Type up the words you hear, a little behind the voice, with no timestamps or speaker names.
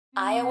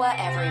Iowa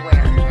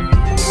Everywhere.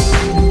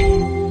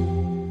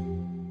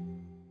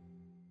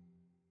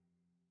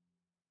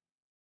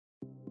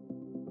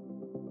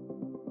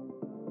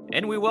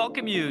 And we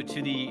welcome you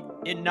to the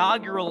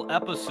inaugural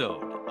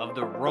episode of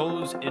the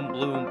Rose and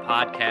Bloom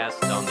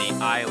podcast on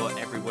the Iowa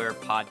Everywhere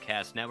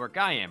Podcast Network.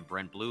 I am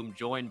Brent Blum,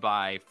 joined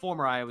by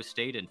former Iowa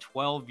State and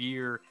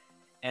 12-year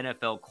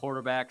NFL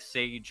quarterback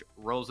Sage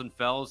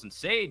Rosenfels. And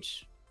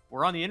Sage,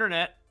 we're on the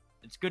internet.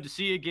 It's good to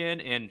see you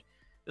again, and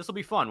this will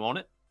be fun, won't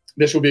it?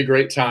 This will be a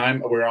great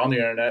time. We're on the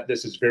internet.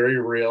 This is very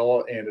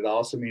real, and it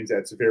also means that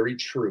it's very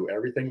true.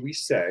 Everything we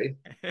say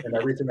and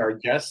everything our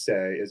guests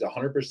say is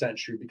 100%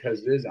 true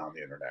because it is on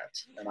the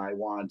internet. And I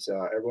want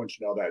everyone to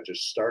know that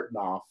just starting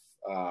off,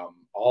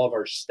 all of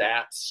our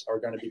stats are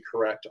going to be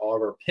correct. All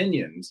of our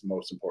opinions,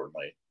 most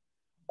importantly,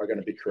 are going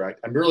to be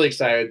correct. I'm really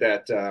excited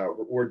that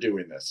we're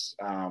doing this.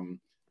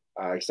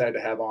 Excited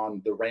to have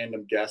on the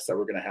random guests that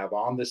we're going to have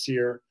on this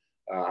year.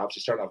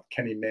 Obviously, starting off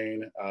with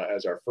Mayne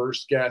as our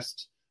first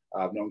guest.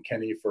 I've known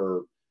Kenny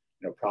for,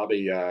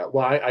 probably,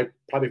 I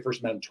probably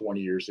first met him 20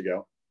 years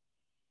ago,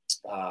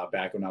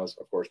 back when I was,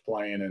 of course,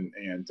 playing.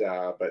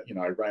 But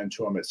I ran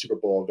into him at Super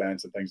Bowl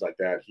events and things like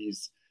that.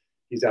 He's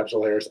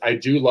absolutely hilarious. I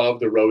do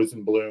love the Rose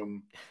and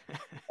Bloom.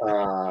 That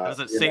was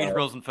a Sage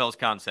Rosenfels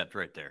concept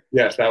right there.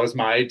 Yes, that was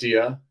my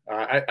idea.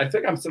 I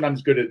think I'm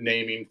sometimes good at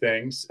naming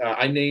things.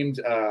 I named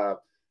a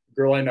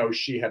girl I know.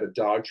 She had a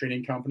dog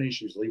training company.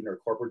 She was leaving her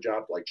corporate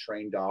job to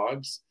train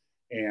dogs.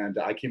 And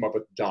I came up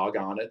with Dog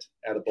on It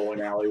at a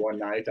bowling alley one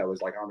night. I was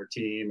on her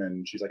team,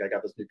 and she's like, I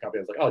got this new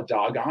company. I was like, oh,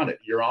 Dog on It.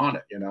 You're on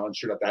it, And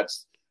sure enough,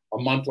 that's a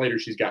month later,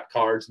 she's got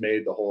cards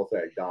made, the whole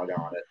thing, Dog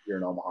on It. You're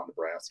in Omaha,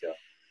 Nebraska.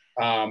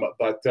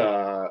 But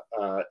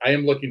I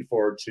am looking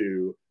forward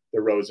to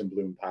the Rose and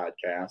Bloom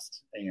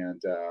podcast.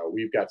 And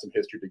we've got some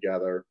history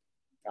together.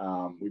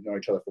 We've known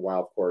each other for a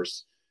while, of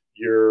course.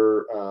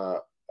 We're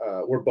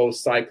both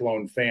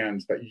Cyclone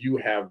fans, but you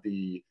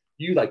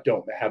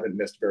haven't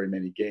missed very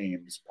many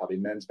games, probably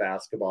men's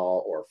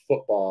basketball or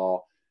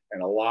football,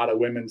 and a lot of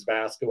women's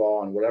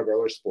basketball and whatever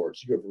other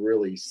sports. You have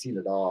really seen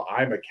it all.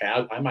 I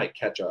might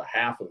catch a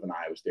half of an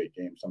Iowa State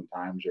game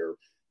sometimes, or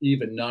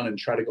even none, and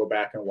try to go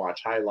back and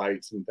watch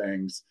highlights and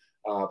things.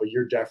 But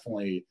you're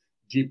definitely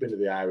deep into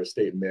the Iowa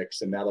State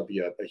mix, and that'll be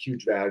a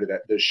huge value to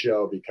this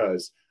show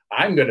because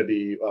I'm going to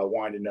be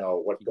wanting to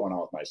know what's going on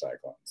with my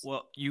Cyclones.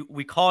 Well,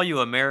 we call you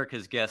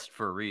America's guest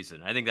for a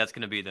reason. I think that's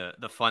going to be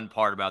the fun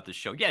part about the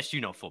show. Yes, you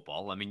know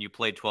football. I mean, you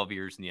played 12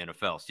 years in the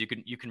NFL, so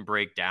you can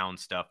break down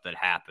stuff that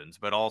happens.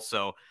 But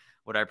also,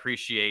 what I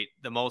appreciate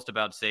the most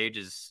about Sage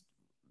is,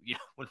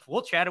 when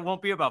we'll chat, it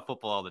won't be about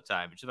football all the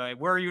time. It's like,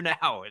 where are you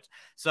now?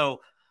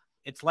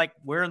 It's like,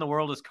 where in the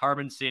world is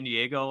Carmen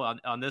Sandiego?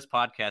 On this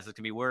podcast, it's going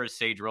to be, where is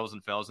Sage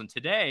Rosenfels? And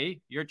today,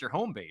 you're at your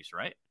home base,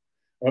 right?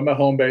 I'm at my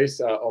home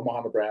base,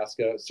 Omaha,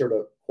 Nebraska, sort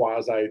of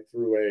quasi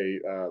through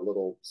a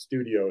little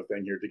studio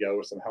thing here to go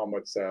with some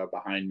helmets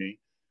behind me.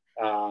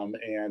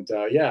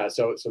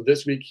 So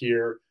this week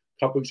here,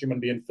 a couple weeks I'm going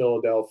to be in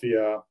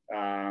Philadelphia.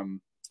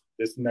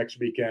 This next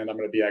weekend, I'm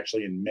going to be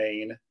actually in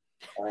Mayne,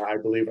 I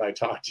believe, when I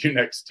talk to you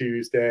next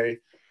Tuesday.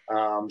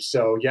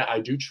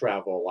 I do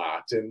travel a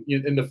lot. And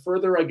the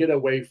further I get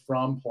away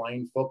from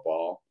playing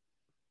football,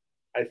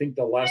 I think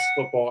the less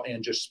football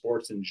and just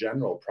sports in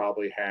general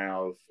probably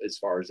have as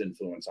far as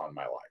influence on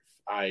my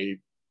life.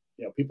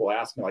 People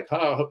ask me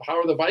how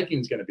are the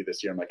Vikings going to be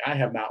this year? I'm like, I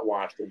have not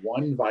watched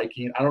one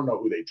Viking. I don't know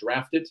who they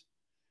drafted.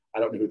 I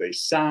don't know who they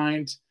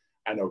signed.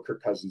 I know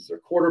Kirk Cousins is their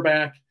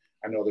quarterback.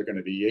 I know they're going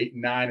to be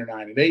 8-9 or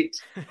 9-8.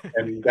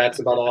 And that's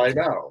about all I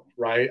know,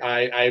 right?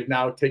 I've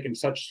now taken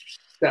such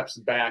steps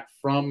back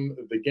from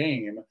the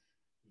game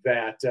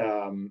that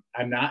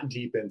I'm not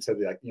deep into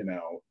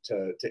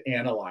to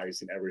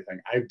analyzing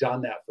everything. I've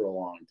done that for a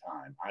long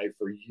time.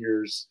 For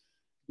years,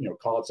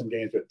 called some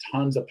games, but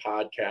tons of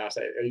podcasts.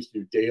 I used to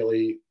do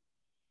daily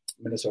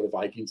Minnesota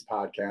Vikings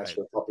podcasts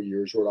for a couple of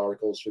years, wrote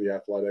articles for The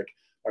Athletic.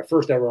 My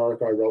first ever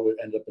article I wrote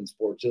ended up in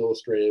Sports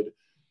Illustrated.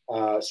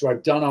 So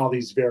I've done all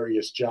these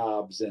various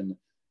jobs, and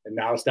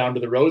now it's down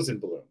to the Rose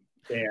and Bloom.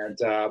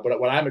 But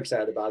what I'm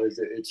excited about is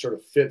it sort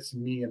of fits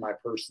me and my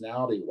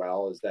personality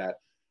well, is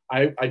that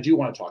I do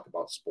want to talk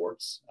about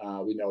sports.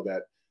 We know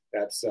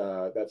that's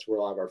where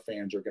a lot of our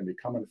fans are going to be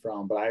coming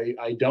from, but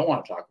I don't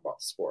want to talk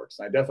about sports.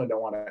 I definitely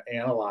don't want to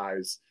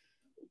analyze,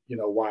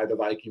 why the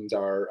Vikings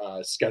are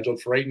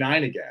scheduled for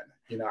 8-9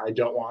 again. I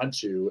don't want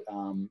to,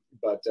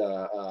 but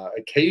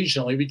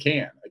occasionally we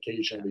can.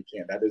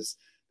 That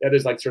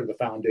is like sort of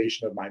the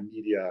foundation of my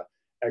media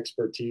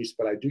expertise,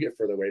 but I do get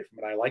further away from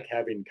it. I like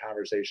having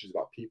conversations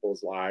about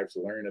people's lives,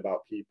 learning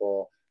about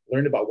people,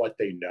 learning about what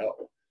they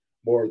know.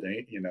 More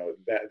than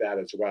that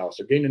as well.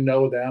 So getting to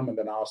know them, and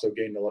then also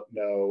getting to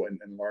know and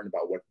learn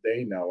about what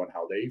they know and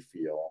how they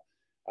feel,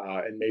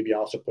 and maybe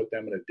also put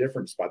them in a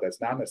different spot.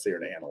 That's not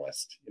necessarily an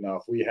analyst.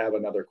 If we have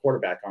another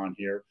quarterback on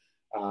here,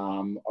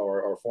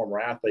 or a former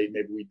athlete,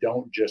 maybe we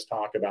don't just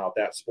talk about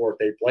that sport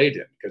they played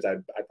in, because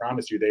I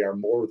promise you they are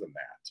more than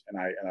that. And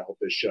I hope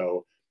this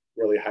show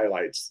really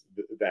highlights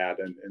that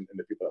and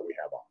the people that we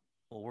have on.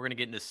 Well, we're going to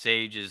get into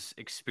Sage's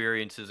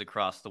experiences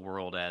across the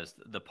world as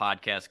the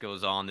podcast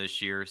goes on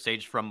this year.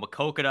 Sage from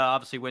Makokata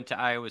obviously went to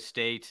Iowa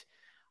State.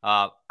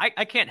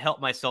 I can't help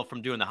myself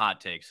from doing the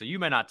hot takes. So you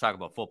may not talk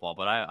about football,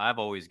 but I've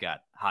always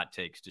got hot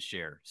takes to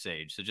share,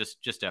 Sage. So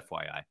just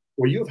FYI.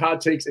 Well, you have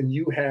hot takes, and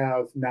you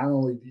have not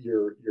only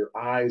your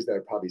eyes that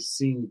have probably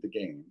seen the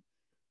game,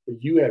 but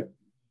you have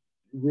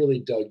really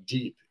dug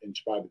deep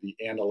into probably the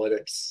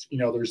analytics.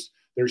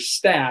 There's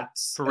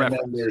stats For and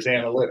reference. then there's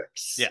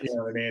analytics. Yes. You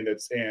know what I mean?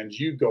 And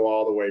you go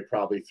all the way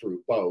probably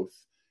through both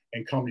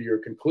and come to your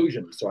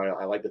conclusions. So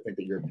I like to think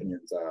that your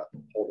opinions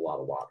hold a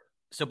lot of water.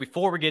 So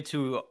before we get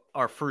to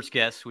our first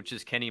guest, which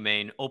is Kenny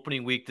Mayne,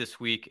 opening week this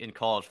week in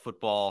college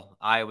football,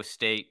 Iowa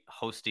State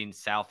hosting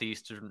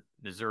Southeastern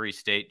Missouri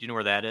State. Do you know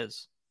where that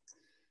is?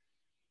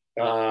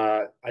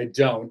 I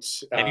don't.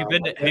 Have you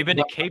been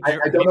to Cape? I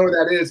don't know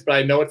where that is, but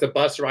I know it's a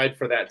bus ride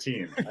for that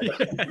team.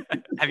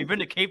 Have you been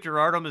to Cape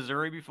Girardeau,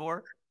 Missouri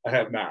before? I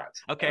have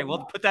not. Okay,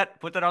 well, put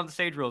that on the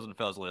Sage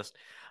Rosenfels list.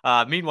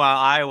 Meanwhile,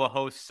 Iowa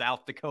hosts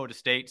South Dakota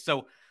State.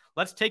 So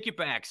let's take you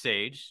back,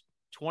 Sage.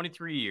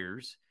 23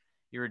 years.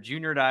 You're a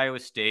junior at Iowa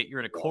State. You're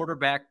in a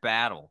quarterback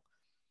battle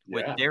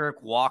with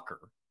Derek Walker.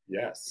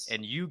 Yes.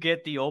 And you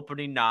get the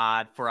opening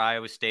nod for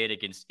Iowa State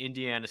against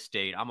Indiana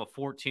State. I'm a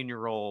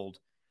 14-year-old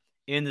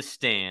in the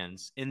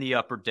stands, in the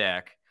upper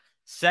deck.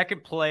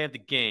 Second play of the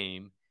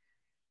game.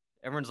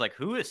 Everyone's like,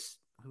 who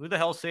the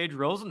hell Sage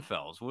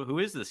Rosenfels? Who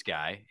is this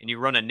guy? And you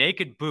run a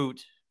naked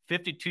boot,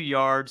 52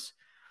 yards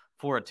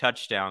for a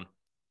touchdown.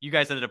 You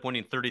guys ended up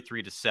winning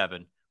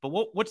 33-7. But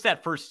what's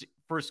that first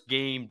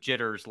game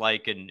jitters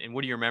like, and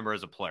what do you remember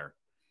as a player?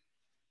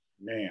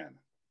 Man,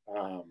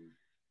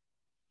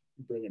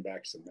 bringing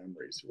back some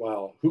memories.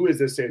 Well, who is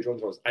this Sage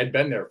Rosenfels? I'd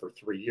been there for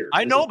 3 years.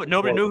 I know, but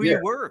nobody knew who you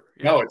were.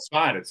 Yeah. No, it's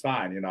fine. It's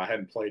fine. I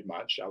hadn't played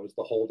much. I was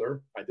the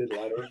holder. I did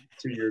letter,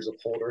 2 years of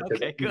holder.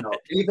 Okay, good.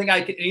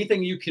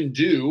 Anything you can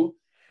do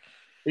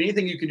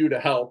to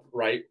help,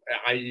 right?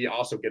 I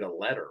also get a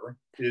letter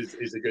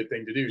is a good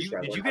thing to do.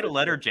 Did you get a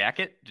letter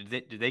jacket?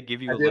 Did they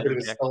give you a letter jacket? It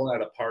was jacket?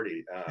 stolen at a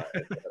party out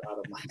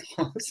of my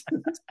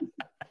closet.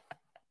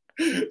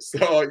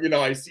 So,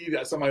 I see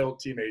that some of my old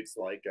teammates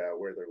wear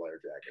their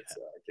letter jackets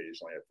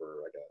occasionally for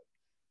like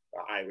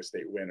a Iowa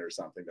State win or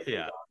something to put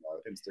on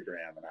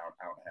Instagram, and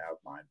I don't have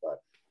mine.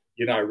 But,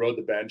 I rode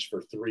the bench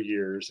for 3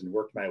 years and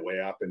worked my way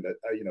up. And,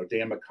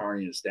 Dan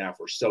McCarney and staff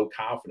were so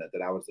confident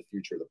that I was the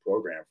future of the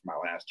program for my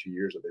last 2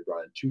 years that they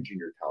brought in 2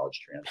 junior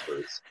college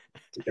transfers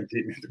to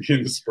compete with me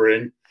in the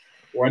spring.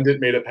 One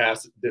didn't make it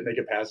past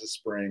the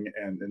spring.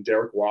 And then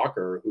Derek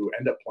Walker, who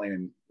ended up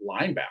playing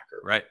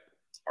linebacker. Right.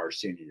 Our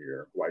senior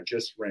year, who I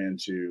just ran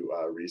to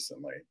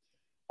recently.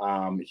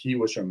 He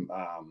was from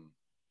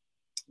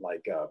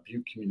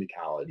Butte Community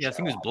College. Yeah, I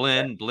think it was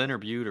Blinn or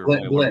Butte or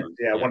Blinn.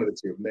 Yeah, one of the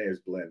two. May is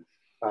Blinn.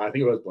 I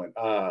think it was Blinn.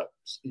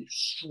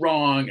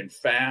 Strong and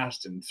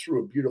fast and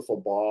threw a beautiful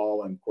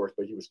ball. And of course,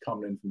 but he was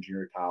coming in from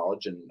junior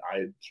college, and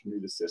I knew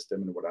the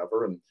system and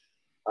whatever, and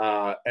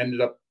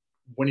ended up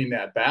winning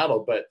that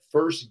battle. But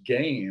first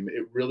game,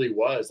 it really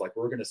was like,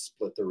 we're going to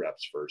split the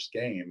reps first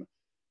game.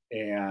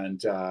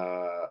 And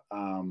I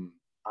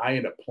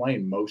ended up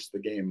playing most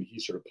of the game. He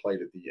sort of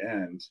played at the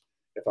end.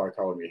 If I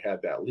recall, when we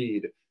had that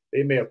lead,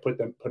 they may have put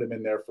him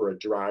in there for a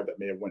drive that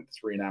may have went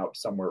 3 and out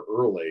somewhere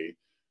early.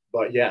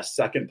 But yeah,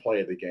 second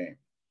play of the game,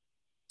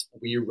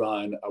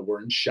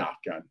 we're in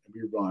shotgun, and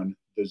we run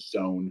the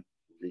zone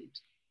read,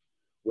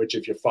 which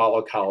if you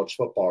follow college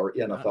football or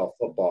NFL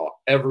football,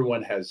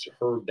 everyone has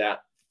heard that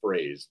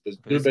phrase.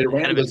 They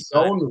ran the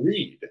zone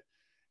read.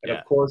 And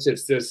of course,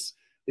 it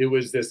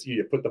was this,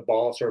 you put the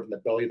ball sort of in the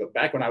belly.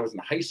 Back when I was in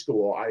high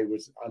school, I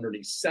was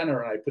underneath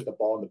center, and I put the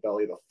ball in the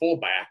belly of the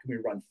fullback, and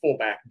we run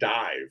fullback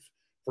dive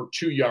for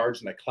 2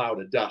 yards in a cloud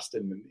of dust.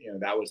 And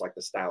that was like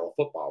the style of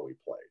football we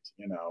played,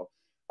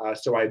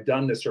 So I'd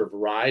done this sort of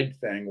ride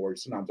thing where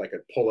sometimes I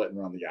could pull it and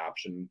run the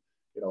option,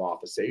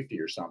 off a safety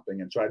or something.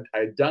 And so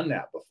I'd done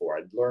that before.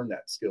 I'd learned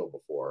that skill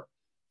before,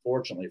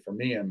 fortunately for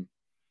me. And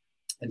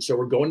so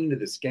we're going into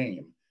this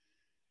game.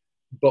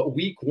 But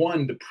week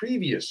one, the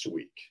previous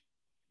week,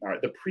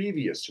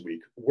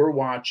 we're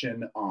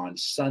watching on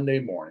Sunday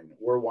morning.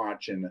 We're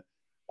watching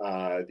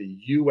the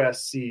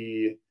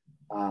USC,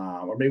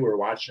 or maybe we're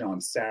watching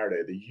on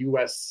Saturday, the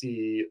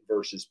USC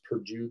versus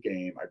Purdue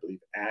game, I believe,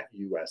 at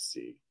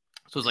USC.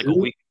 So it's like a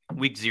week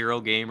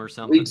 0 game or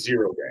something? Week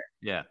 0 game.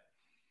 Yeah.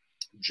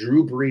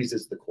 Drew Brees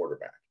is the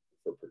quarterback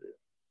for Purdue.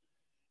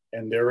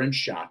 And they're in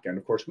shotgun.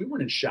 Of course, we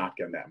weren't in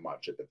shotgun that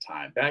much at the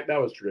time. Back that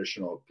was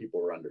traditional.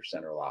 People were under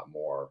center a lot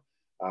more.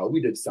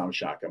 We did some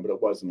shotgun, but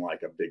it wasn't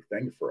like a big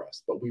thing for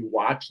us. But we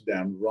watched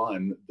them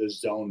run the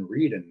zone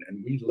read, and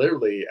we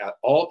literally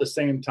all at the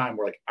same time,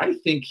 we're like, I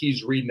think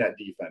he's reading that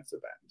defensive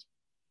end.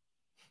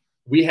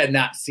 We had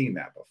not seen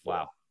that before.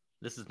 Wow.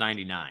 This is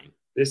 99.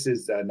 This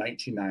is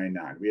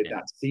 1999. We had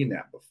not seen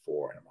that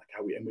before. And I'm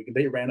like,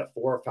 they ran it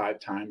 4 or 5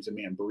 times, and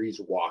man,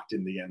 Breeze walked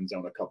in the end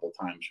zone a couple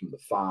times from the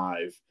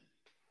 5.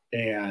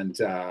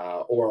 And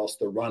or else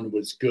the run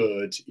was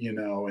good,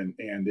 and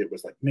it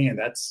was like, man,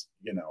 that's,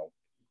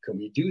 can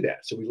we do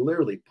that? So we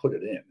literally put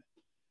it in.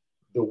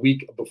 the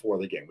week before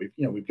the game.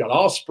 We've got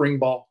all spring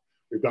ball,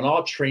 we've got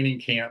all training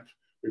camp,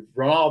 we've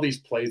run all these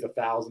plays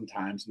 1,000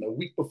 times, and the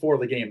week before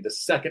the game, the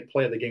second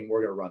play of the game,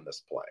 we're going to run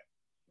this play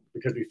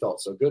because we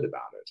felt so good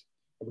about it.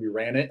 And we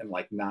ran it, and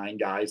like 9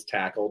 guys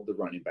tackled the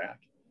running back,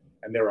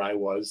 and there I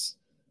was,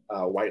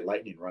 white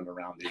lightning running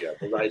around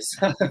the right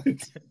side.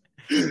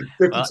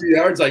 52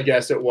 yards, I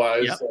guess it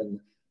was. Yep. And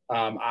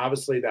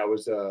obviously that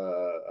was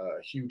a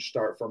huge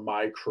start for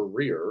my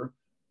career,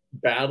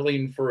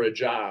 battling for a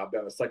job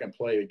on the second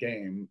play of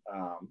game.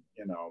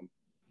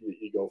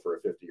 You go for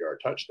a 50-yard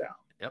touchdown.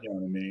 Yep. You know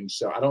what I mean?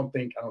 So I don't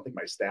think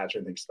my stats are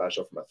anything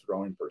special from a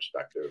throwing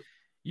perspective.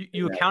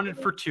 You accounted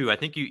for 2. I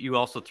think you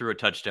also threw a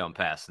touchdown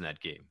pass in that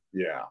game.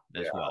 Yeah.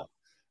 As well.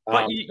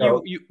 But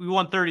you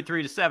won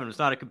 33-7. It's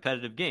not a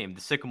competitive game.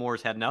 The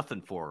Sycamores had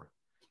nothing for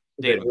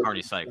Dave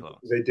McCarney Cyclones.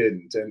 They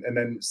didn't. And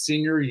then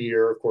senior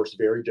year, of course,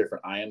 very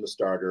different. I am the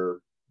starter.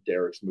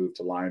 Derek's moved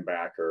to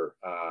linebacker.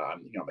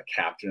 I'm the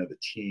captain of the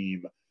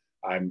team.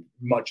 I'm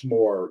much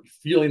more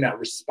feeling that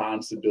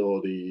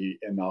responsibility,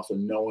 and also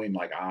knowing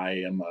like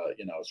I am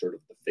sort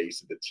of the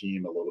face of the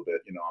team a little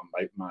bit.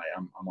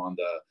 I'm on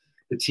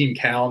the team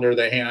calendar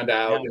they hand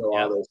out,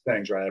 all those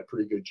things, right? I had a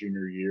pretty good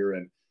junior year.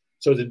 And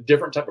so it's a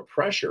different type of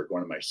pressure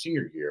going to my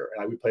senior year.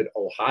 And we played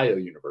Ohio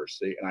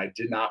University, and I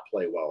did not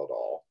play well at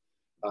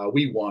all.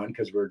 We won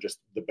because we're just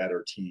the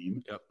better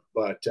team. Yep.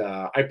 But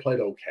I played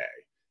okay.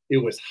 It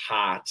was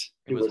hot.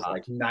 It was hot.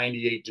 Like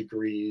 98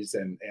 degrees.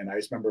 And I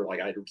just remember like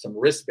I had some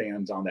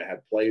wristbands on that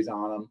had plays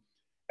on them,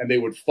 and they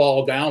would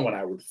fall down when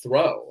I would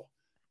throw,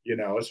 and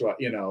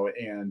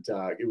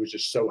it was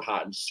just so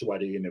hot and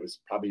sweaty, and it was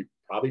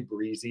probably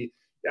breezy.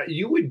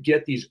 You would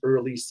get these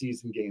early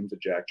season games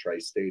at Jack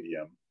Trice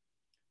Stadium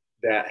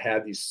that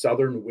had these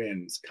southern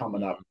winds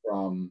coming up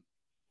from,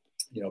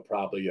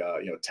 probably,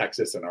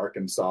 Texas and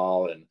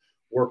Arkansas, and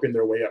working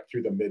their way up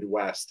through the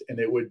Midwest. And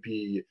it would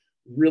be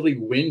really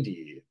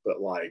windy, but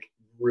like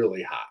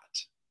really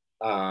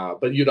hot.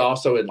 But you'd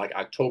also, in like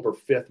October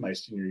 5th, my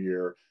senior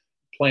year,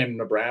 playing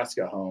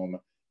Nebraska home,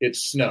 it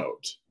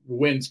snowed.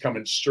 Winds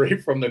coming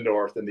straight from the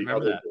north in the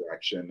other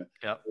direction.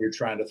 Yep. You're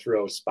trying to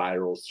throw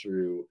spirals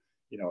through,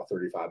 a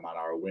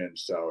 35-mile-an-hour wind.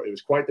 So it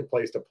was quite the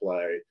place to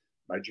play.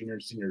 My junior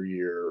and senior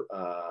year,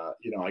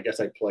 I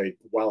guess I played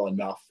well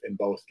enough in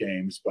both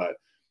games, but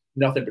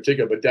nothing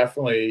particular. But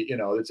definitely,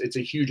 it's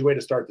a huge way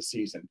to start the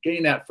season.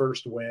 Getting that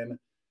first win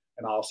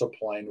and also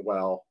playing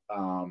well.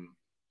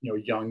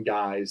 Young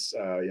guys,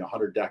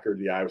 Hunter Decker,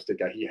 the Iowa State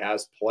guy, he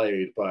has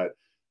played, but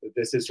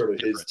this is sort of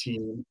his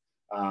team.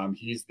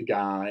 He's the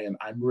guy, and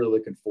I'm really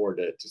looking forward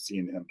to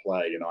seeing him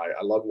play.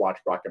 I love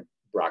watching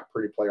Brock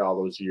Purdy play all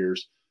those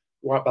years.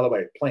 Well, by the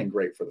way, playing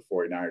great for the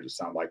 49ers, it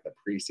sounded like the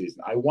preseason.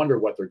 I wonder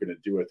what they're going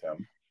to do with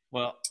him.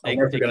 Well, I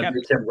wonder if they're going to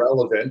make him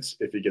relevant,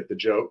 if you get the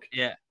joke.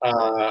 Yeah.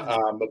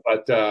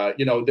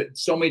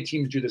 So many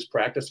teams do this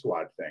practice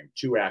squad thing,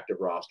 2 active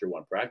roster,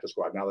 1 practice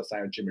squad. Now they're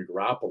signing Jimmy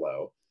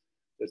Garoppolo.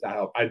 Does not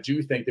help. I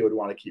do think they would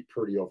want to keep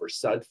Purdy over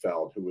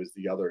Sudfeld, who is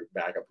the other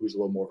backup, who's a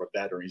little more of a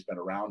veteran. He's been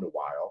around a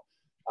while.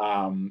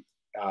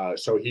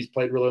 So he's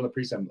played really in the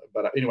preseason.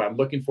 But anyway, I'm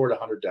looking forward to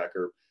Hunter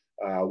Decker,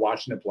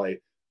 watching him play.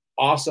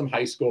 Awesome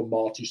high school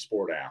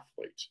multi-sport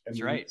athlete. And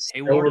that's right.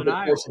 Over the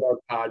course of our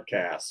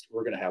podcast,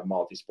 we're going to have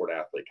multi-sport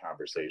athlete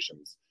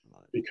conversations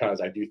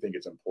because I do think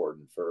it's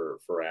important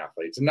for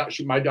athletes. And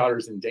my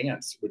daughter's in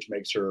dance, which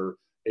makes her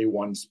a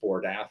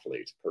one-sport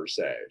athlete per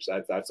se.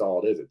 So that's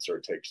all it is. It sort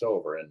of takes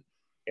over.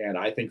 And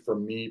I think for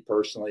me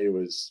personally, it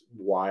was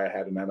why I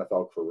had an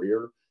NFL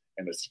career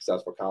and a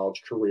successful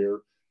college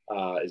career,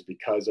 is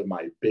because of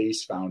my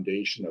base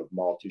foundation of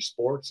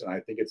multi-sports. And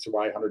I think it's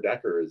why Hunter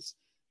Decker is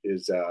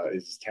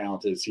as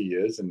talented as he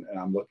is, and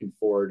I'm looking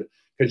forward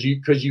because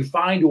you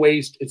find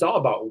ways. It's all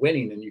about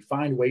winning, and you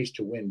find ways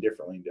to win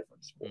differently in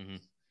different sports.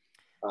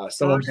 Mm-hmm.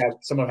 Some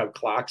of them have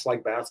clocks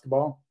like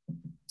basketball,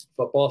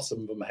 football.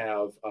 Some of them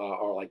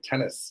are like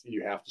tennis.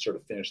 You have to sort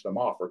of finish them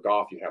off, or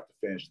golf. You have to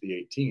finish the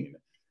 18.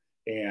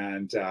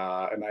 And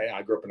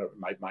I grew up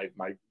my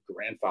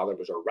grandfather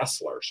was a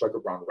wrestler, so I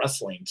grew up around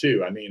wrestling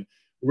too. I mean,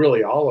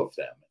 really all of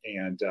them.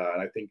 And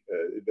I think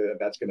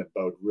that's going to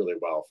bode really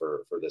well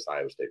for this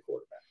Iowa State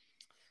quarterback.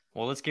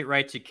 Well, let's get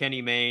right to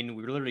Kenny Mayne.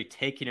 We're literally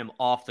taking him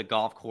off the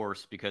golf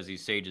course because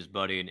he's Sage's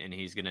buddy, and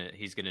he's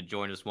gonna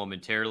join us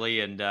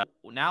momentarily. And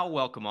now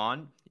welcome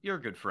on your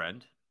good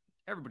friend,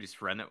 everybody's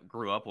friend that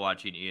grew up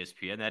watching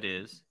ESPN. That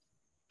is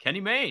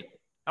Kenny Mayne.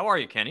 How are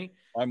you, Kenny?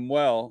 I'm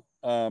well.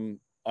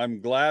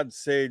 I'm glad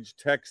Sage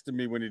texted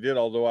me when he did,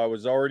 although I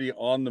was already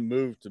on the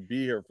move to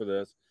be here for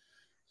this.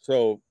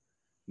 So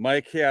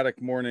my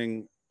chaotic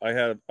morning, I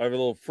have a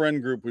little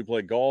friend group. We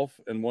play golf,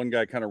 and one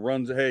guy kind of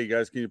runs, hey,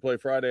 guys, can you play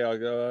Friday? I'll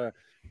go.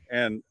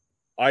 And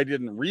I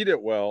didn't read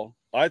it well.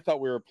 I thought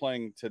we were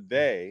playing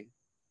today.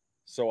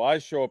 So I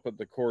show up at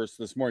the course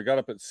this morning, got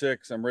up at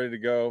 6. I'm ready to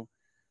go.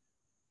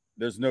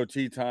 There's no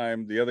tee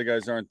time. The other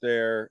guys aren't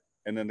there.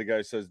 And then the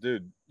guy says,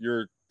 dude,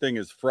 your thing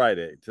is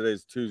Friday.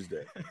 Today's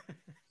Tuesday.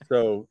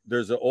 So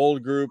there's an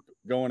old group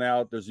going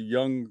out. There's a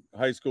young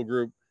high school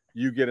group.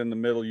 You get in the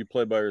middle. You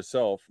play by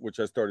yourself, which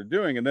I started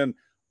doing. And then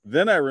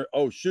Then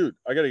oh shoot,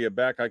 I got to get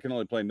back. I can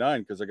only play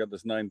 9 because I got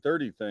this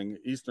 9:30 thing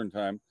Eastern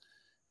time,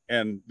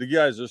 and the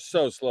guys are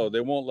so slow.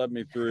 They won't let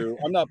me through.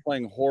 I'm not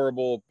playing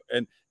horrible,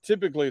 and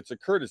typically it's a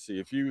courtesy.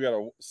 If you got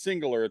a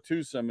single or a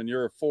twosome and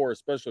you're a 4,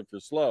 especially if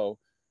you're slow,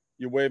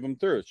 you wave them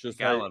through. It's You just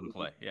gotta let them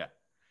play. Yeah.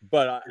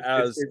 But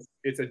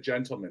it's a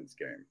gentleman's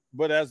game.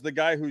 But as the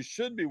guy who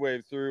should be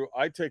waved through,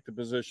 I take the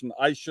position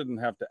I shouldn't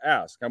have to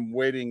ask. I'm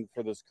waiting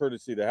for this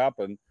courtesy to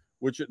happen,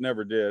 which it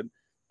never did.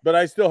 But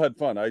I still had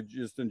fun. I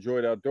just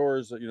enjoyed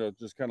outdoors,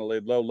 just kind of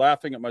laid low,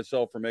 laughing at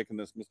myself for making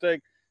this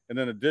mistake. And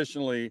then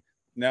additionally,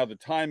 now the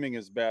timing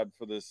is bad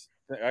for this.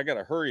 I got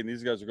to hurry, and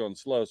these guys are going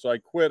slow. So I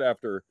quit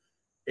after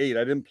 8.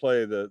 I didn't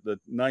play the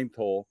 9th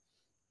hole.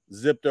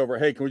 Zipped over.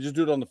 Hey, can we just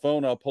do it on the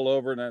phone? I'll pull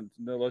over, and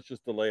no, let's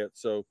just delay it.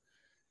 So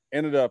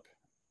ended up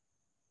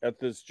at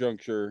this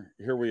juncture.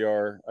 Here we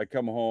are. I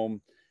come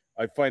home.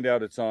 I find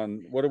out it's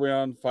on. What are we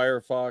on?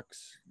 Firefox,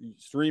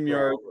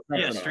 StreamYard.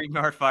 Yeah,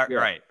 StreamYard. Fire.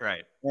 Yeah.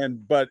 Right.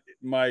 But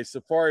my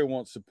Safari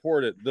won't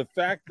support it. The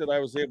fact that I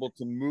was able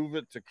to move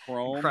it to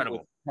Chrome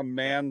with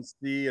Command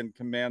C and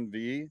Command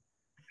V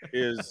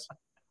is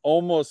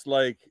almost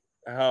like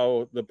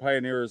how the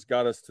pioneers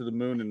got us to the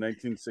moon in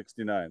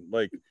 1969.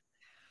 Like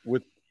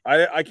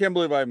I can't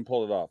believe I haven't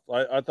pulled it off.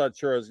 I thought,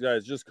 sure, as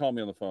guys, just call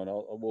me on the phone.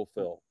 We'll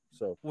fill.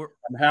 So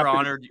I'm happy. We're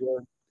honored.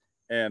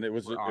 And it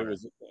was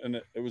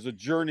a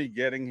journey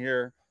getting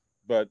here,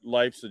 but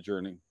life's a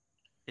journey.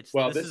 This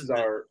is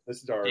our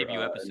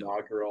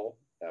inaugural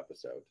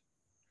episode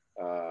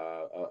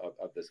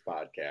of this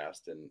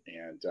podcast,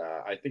 and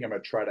I think I'm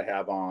going to try to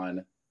have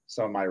on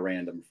some of my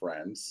random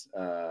friends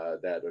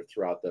that are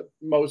throughout the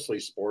mostly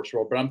sports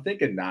world, but I'm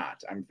thinking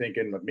not. I'm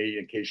thinking maybe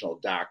an occasional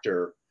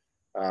doctor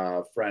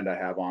friend I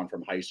have on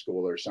from high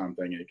school or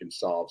something, and you can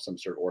solve some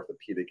sort of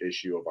orthopedic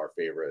issue of our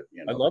favorite.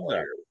 I love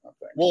that.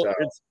 Well, so,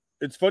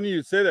 it's funny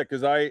you say that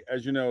because I,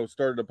 as you know,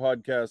 started a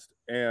podcast,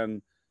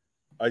 and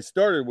I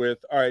started with,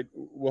 all right,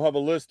 we'll have a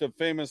list of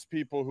famous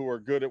people who are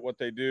good at what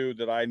they do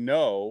that I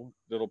know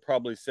that'll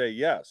probably say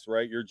yes,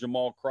 right? Your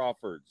Jamal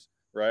Crawfords,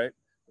 right?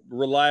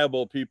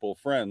 Reliable people,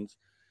 friends.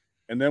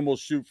 And then we'll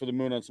shoot for the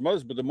moon on some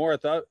others. But the more I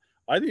thought,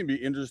 I think it'd be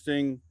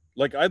interesting.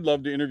 Like, I'd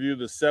love to interview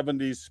the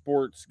 70s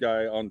sports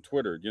guy on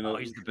Twitter.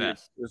 He's the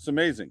best. It's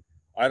amazing.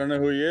 I don't know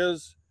who he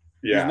is.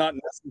 Yeah. He's not,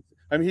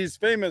 I mean, he's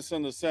famous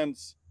in the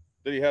sense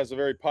that he has a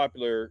very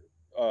popular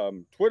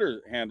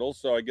Twitter handle.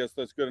 So I guess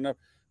that's good enough.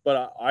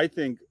 But I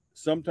think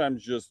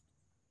sometimes just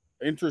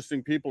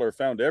interesting people are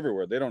found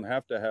everywhere. They don't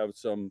have to have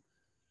some,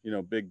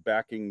 big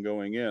backing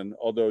going in,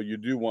 although you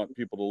do want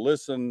people to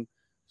listen.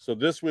 So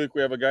this week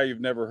we have a guy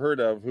you've never heard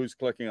of who's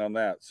clicking on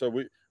that.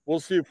 So we'll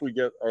see if we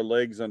get our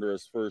legs under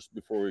us first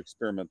before we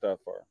experiment that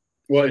far.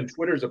 Well, and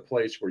Twitter's a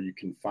place where you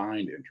can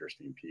find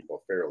interesting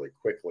people fairly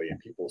quickly, and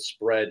people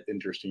spread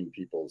interesting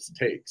people's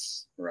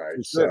takes, right?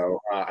 Sure.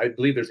 So I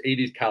believe there's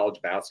 80s college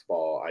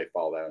basketball. I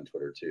follow that on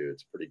Twitter too.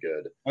 It's pretty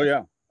good. Oh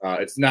yeah.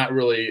 It's not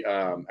really,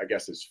 I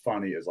guess, as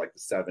funny as like the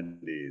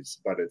 70s,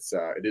 but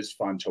it is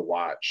fun to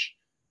watch.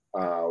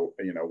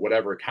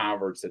 Whatever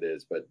converts it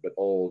is, but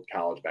old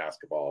college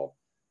basketball.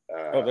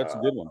 That's a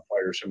good one.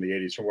 Players from the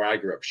 80s, from where I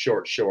grew up,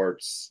 short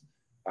shorts.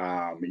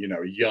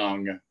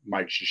 Young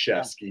Mike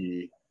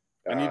Krzyzewski.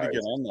 I need to get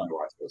on that.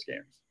 Watch those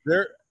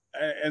games.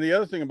 And the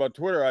other thing about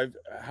Twitter,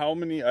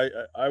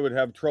 I would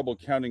have trouble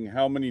counting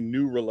how many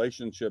new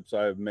relationships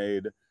I have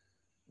made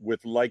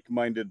with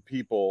like-minded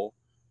people.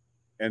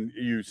 And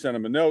you send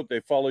them a note, they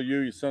follow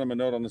you. You send them a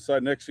note on the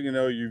side. Next thing you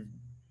know,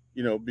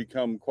 you've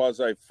become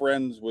quasi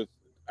friends with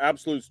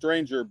absolute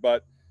stranger.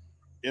 But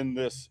in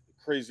this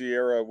crazy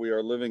era we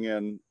are living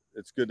in,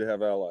 it's good to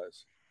have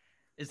allies.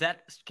 Is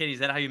that, Katie, is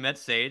that how you met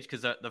Sage?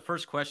 Because the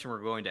first question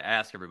we're going to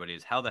ask everybody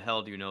is, how the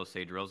hell do you know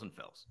Sage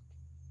Rosenfels?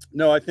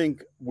 No, I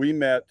think we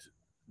met.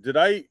 Did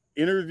I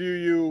interview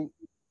you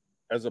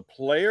as a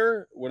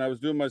player when I was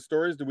doing my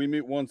stories? Did we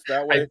meet once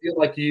that way? I feel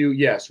like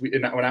yes.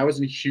 When I was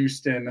in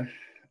Houston,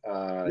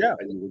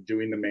 you were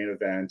doing the main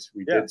event.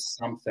 We did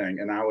something,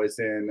 and I was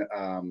in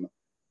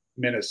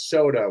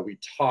Minnesota. We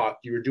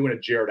talked. You were doing a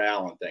Jared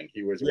Allen thing.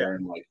 He was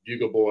wearing like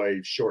Bugle Boy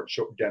short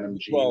denim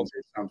jeans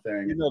or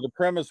something. The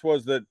premise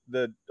was that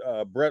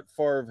Brett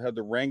Favre had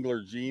the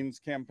Wrangler jeans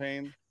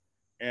campaign,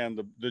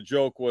 and the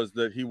joke was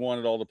that he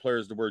wanted all the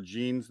players to wear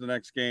jeans the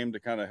next game to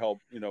kind of help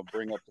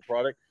bring up the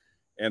product.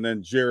 And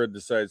then Jared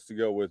decides to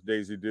go with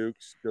Daisy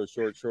Dukes, go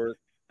short.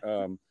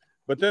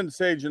 But then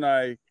Sage and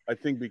I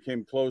think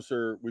became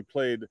closer. We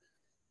played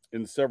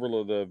in several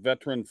of the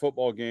veteran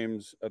football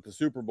games at the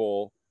Super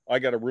Bowl. I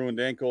got a ruined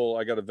ankle.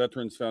 I got a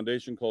veterans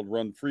foundation called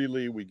Run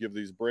Freely. We give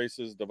these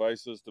devices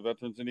to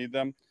veterans who need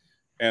them.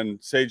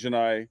 And Sage and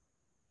I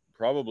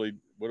probably,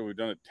 what have we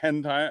done it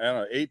 10 times? I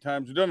don't know, 8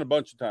 times. We've done it a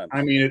bunch of times.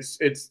 I mean,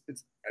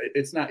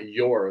 it's not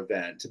your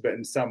event, but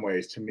in some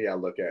ways, to me, I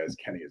look at it as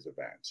Kenny's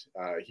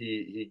event.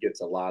 He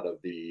gets a lot of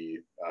the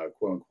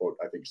quote unquote,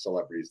 I think,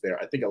 celebrities there.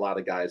 I think a lot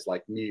of guys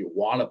like me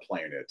want to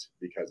play in it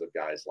because of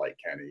guys like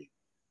Kenny.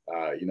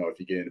 If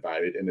you get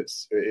invited, and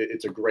it's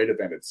a great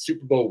event. It's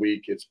Super Bowl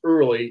week. It's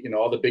early,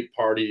 all the big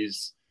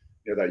parties,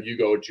 that you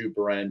go to,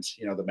 Brent,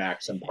 the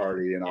Maxim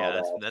party and all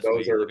that. That's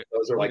those me.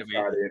 are like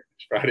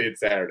Friday and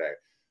Saturday.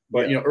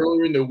 But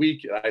earlier in the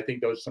week, I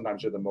think those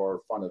sometimes are the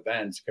more fun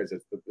events because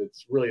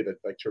it's really the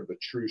sort of the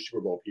true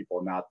Super Bowl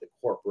people, not the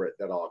corporate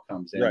that all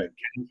comes in. Right. And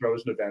Kenny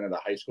throws an event at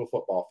a high school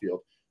football field,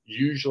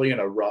 usually in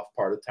a rough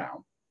part of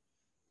town.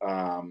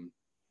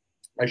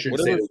 I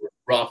shouldn't say the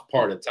rough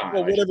part of town.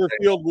 Well, whatever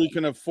field we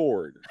can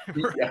afford.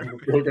 Yeah,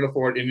 we can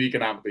afford an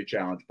economically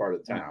challenged part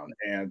of town,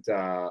 and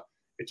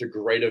it's a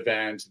great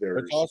event.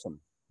 There's awesome.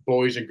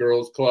 Boys and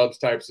girls clubs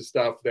types of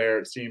stuff there,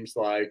 it seems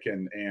like,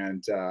 and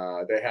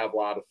they have a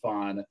lot of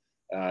fun.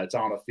 It's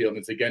on a field, and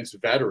it's against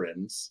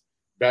veterans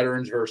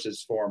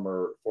versus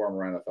former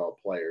NFL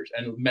players,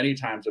 and many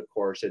times, of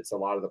course, it's a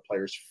lot of the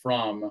players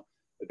from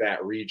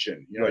that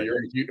region. Right.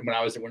 When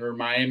we were in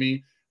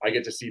Miami, I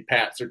get to see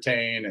Pat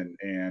Surtain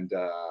and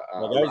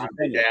Ron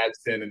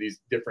Gadsden and these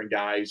different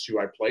guys who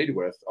I played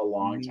with a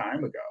long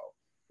time ago.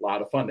 A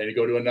lot of fun. Then you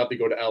go to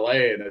LA,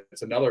 and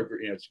it's another,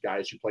 it's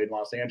guys who played in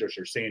Los Angeles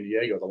or San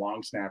Diego. The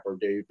long snapper,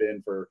 Dave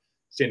Bin for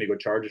San Diego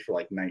Chargers for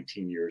like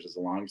 19 years as a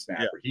long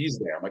snapper. Yeah. He's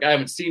there. I'm like, I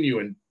haven't seen you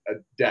in a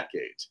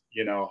decade.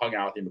 Hung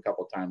out with him a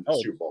couple of times at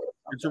Super Bowl.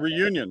 It's a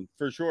reunion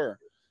for sure.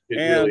 It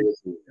really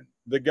is a reunion.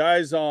 The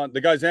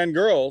guys and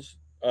girls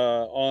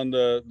on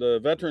the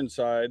veteran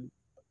side,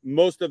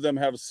 most of them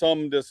have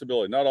some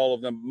disability. Not all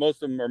of them.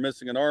 Most of them are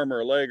missing an arm or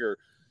a leg, or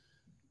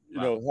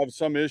have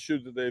some issue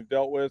that they've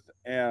dealt with,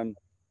 and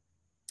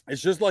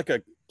it's just like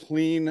a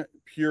clean,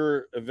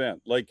 pure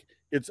event. Like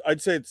I'd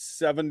say it's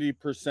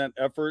 70%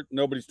 effort.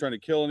 Nobody's trying to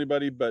kill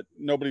anybody, but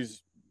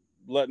nobody's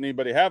letting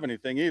anybody have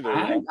anything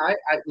either.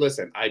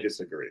 Listen, I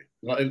disagree.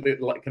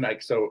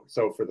 So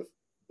for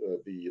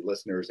the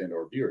listeners and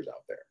or viewers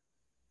out there,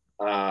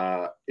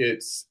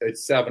 it's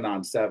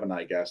 7-on-7,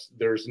 I guess.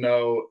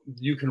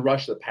 You can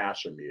rush the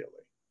passer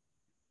immediately,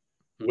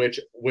 which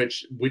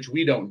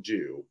we don't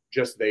do.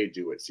 Just they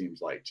do, it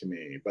seems like to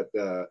me. But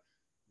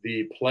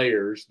the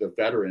players, the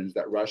veterans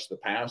that rush the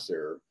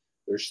passer,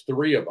 there's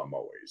 3 of them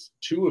always.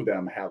 2 of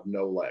them have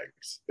no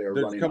legs. They're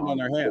running on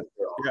their hands.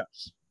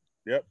 Yes.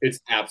 Yep. It's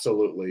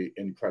absolutely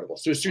incredible.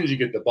 So as soon as you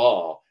get the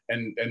ball,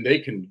 and they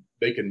can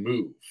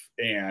move,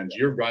 and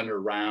you're running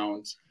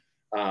around.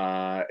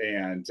 I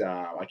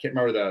can't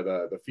remember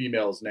the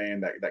female's name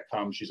that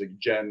comes. She's like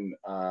Jen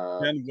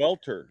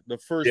Welter, the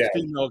first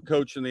female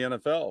coach in the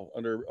NFL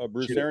under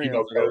Bruce Arians.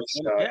 In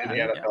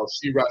the NFL,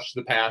 she rushed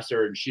the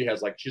passer, and she's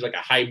like a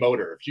high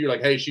motor. If you're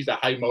like, hey, she's a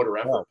high motor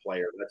effort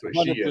player, that's what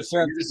she is.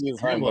 You're just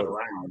scrambling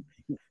around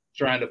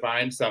trying to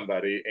find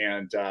somebody,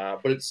 and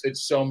but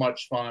it's so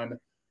much fun.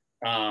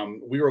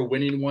 We were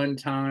winning one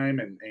time,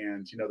 and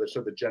the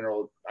sort of the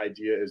general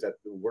idea is that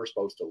we're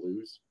supposed to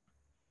lose.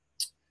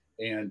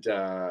 And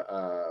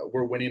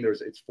we're winning.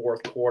 It's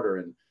fourth quarter,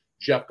 and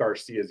Jeff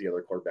Garcia is the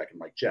other quarterback. I'm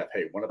like, Jeff,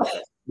 hey,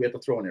 we have to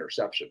throw an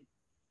interception,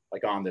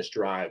 like on this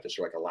drive to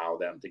sort of allow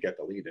them to get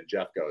the lead. And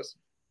Jeff goes,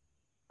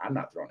 I'm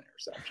not throwing an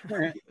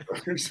interception.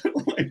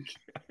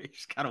 You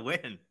just gotta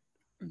win.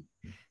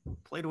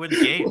 Play to win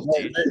the game.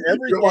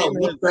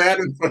 Look bad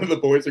in front of the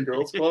Boys and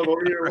Girls Club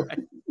over here. Right.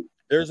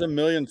 There's a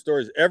million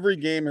stories. Every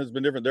game has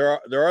been different.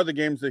 There are the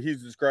games that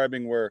he's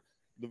describing where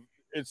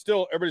it's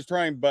still everybody's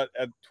trying, but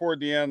toward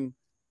the end,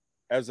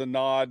 as a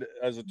nod,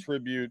 as a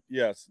tribute,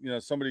 yes,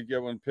 somebody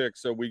get one pick,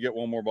 so we get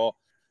one more ball.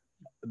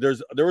 There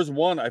was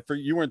one,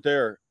 you weren't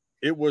there.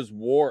 It was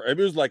war. It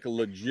was like a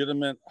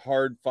legitimate,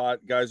 hard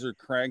fought. Guys are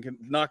cranking,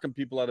 knocking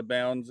people out of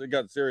bounds. It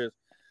got serious.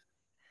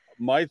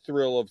 My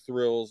thrill of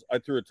thrills, I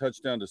threw a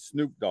touchdown to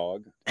Snoop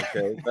Dogg.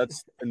 Okay,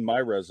 that's in my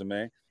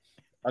resume.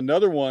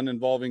 Another one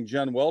involving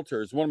Jen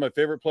Welter is one of my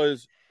favorite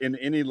plays in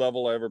any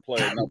level I ever played.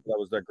 Not that I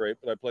was that great,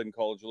 but I played in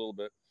college a little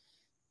bit.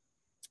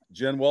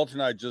 Jen Welter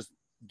and I just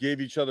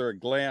gave each other a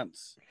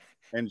glance,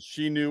 and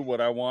she knew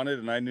what I wanted,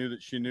 and I knew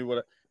that she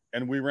knew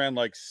and we ran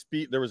like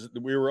speed.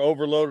 We were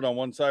overloaded on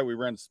one side. We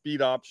ran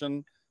speed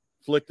option,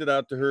 flicked it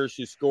out to her.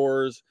 She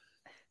scores.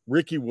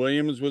 Ricky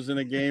Williams was in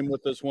a game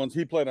with us once.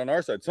 He played on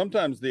our side.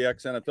 Sometimes the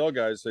ex-NFL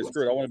guys say,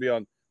 screw it, I want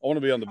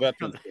to be on the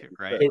veterans.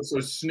 Right. So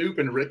Snoop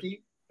and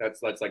Ricky,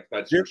 that's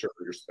your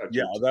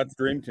that's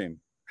dream team.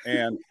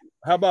 And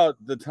how about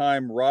the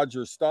time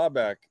Roger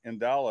Staubach in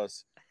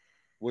Dallas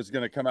was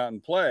going to come out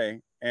and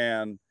play,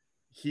 and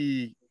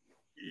he,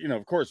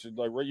 of course,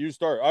 like you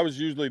start. I was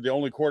usually the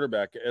only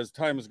quarterback. As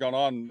time has gone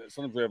on,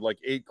 sometimes we have like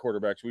 8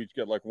 quarterbacks. We each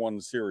get like one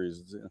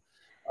series.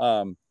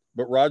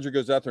 But Roger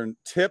goes out there and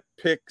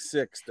pick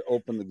 6 to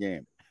open the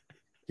game.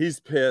 He's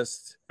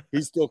pissed.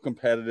 He's still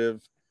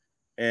competitive.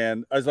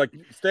 And I was like,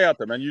 stay out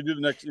there, man. You do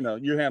the next,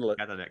 you handle it.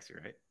 Got the next year,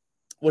 right?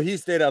 Well, he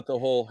stayed out the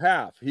whole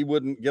half. He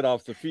wouldn't get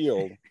off the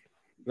field.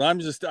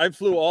 And I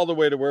flew all the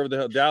way to wherever the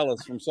hell,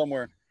 Dallas from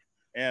somewhere.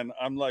 And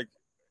I'm like,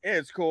 hey,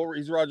 it's cool.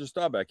 He's Roger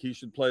Staubach. He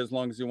should play as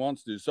long as he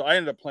wants to. So I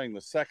ended up playing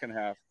the second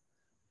half.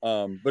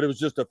 But it was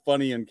just a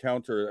funny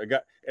encounter.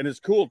 And it's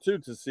cool too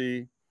to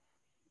see,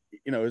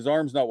 his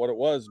arm's not what it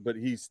was, but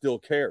he still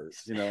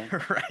cares,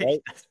 right?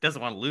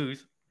 Doesn't want to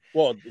lose.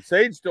 Well,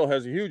 Sage still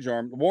has a huge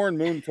arm. Warren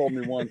Moon told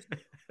me once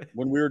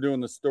when we were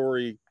doing the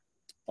story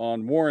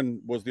on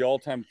Warren was the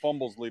all-time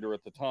fumbles leader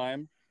at the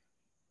time.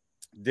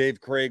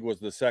 Dave Craig was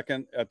the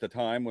second at the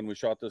time when we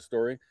shot this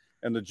story.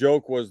 And the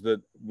joke was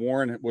that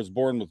Warren was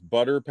born with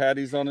butter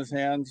patties on his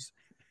hands,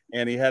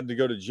 and he had to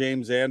go to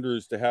James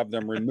Andrews to have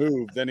them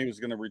removed. Then he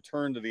was going to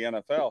return to the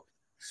NFL.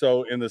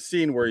 So in the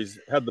scene where he's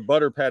had the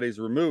butter patties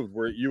removed,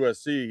 we're at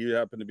USC, he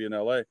happened to be in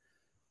LA,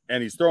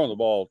 and he's throwing the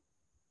ball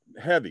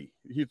heavy.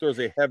 He throws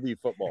a heavy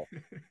football.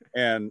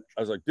 And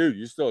I was like, dude,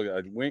 you still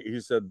got wing. He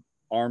said,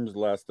 arm's the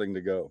last thing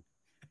to go.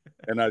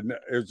 And it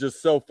was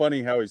just so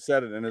funny how he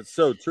said it. And it's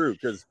so true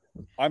because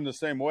I'm the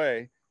same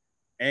way.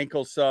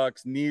 Ankle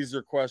sucks, knees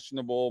are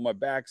questionable, my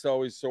back's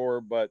always sore,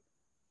 but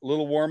a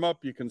little warm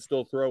up, you can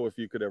still throw if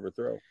you could ever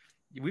throw.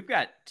 We've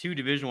got 2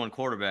 Division I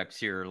quarterbacks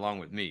here along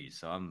with me,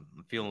 so I'm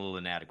feeling a little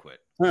inadequate.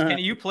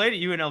 Kenny, you played at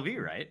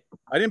UNLV, right?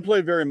 I didn't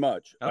play very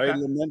much. Okay. I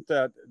lament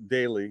that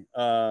daily.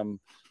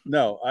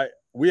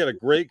 We had a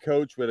great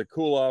coach. We had a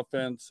cool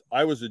offense.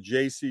 I was a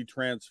JC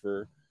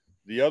transfer.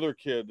 The other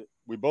kid,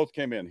 we both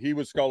came in. He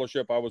was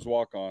scholarship. I was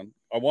walk on.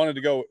 I wanted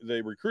to go.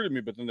 They recruited me,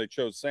 but then they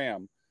chose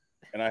Sam.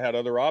 And I had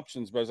other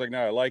options, but I was like,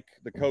 no, I like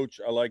the coach.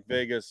 I like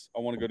Vegas.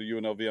 I want to go to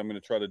UNLV. I'm going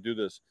to try to do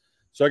this.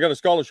 So I got a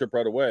scholarship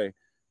right away,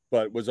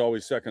 but was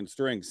always second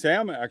string.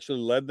 Sam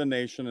actually led the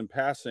nation in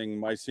passing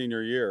my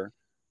senior year,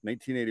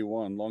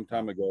 1981, long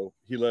time ago.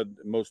 He led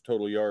most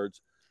total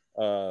yards.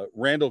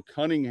 Randall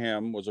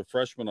Cunningham was a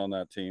freshman on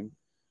that team.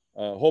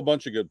 A whole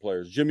bunch of good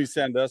players. Jimmy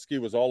Sandusky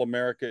was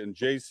All-America in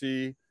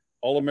JC,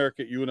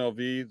 All-America at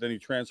UNLV. Then he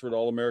transferred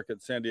All-America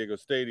at San Diego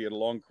State. He had a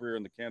long career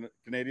in the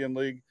Canadian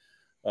League.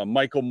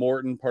 Michael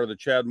Morton, part of the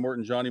Chad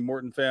Morton, Johnny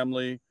Morton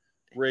family.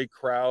 Ray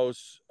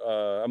Krause.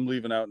 I'm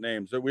leaving out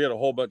names. We had a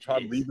whole bunch.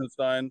 Todd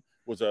Liebenstein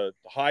was a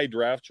high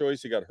draft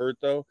choice. He got hurt,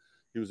 though.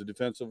 He was a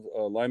defensive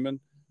lineman.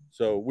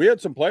 So we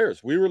had some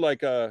players. We were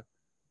like,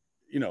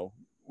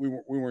 we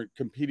weren't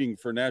competing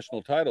for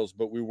national titles,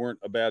 but we weren't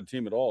a bad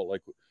team at all.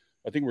 Like,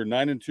 I think we're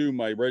 9-2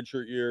 my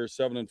redshirt year,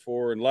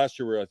 7-4, and last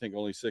year we were, I think,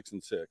 only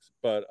 6-6.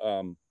 But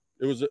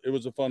it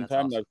was a fun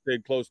time. Awesome. And I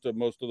stayed close to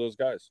most of those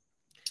guys.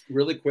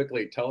 Really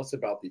quickly, tell us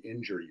about the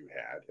injury you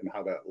had and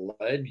how that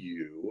led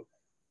you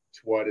to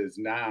what is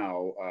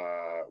now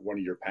one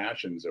of your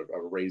passions of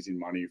raising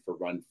money for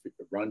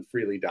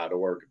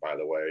runfreely.org. By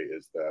the way,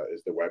 is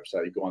the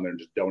website. You go on there and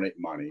just donate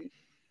money,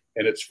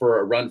 and it's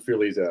for Run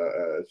Freely.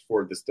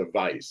 For this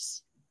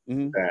device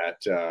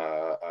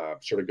that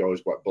sort of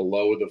goes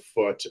below the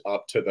foot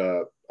up to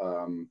the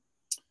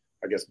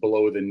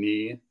below the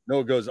knee.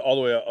 No, it goes all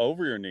the way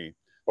over your knee.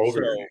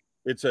 Your knee.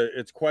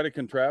 It's quite a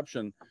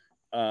contraption.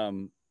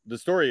 The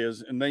story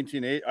is in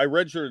 1980, I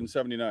redshirted in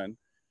 79.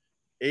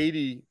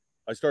 80,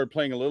 I started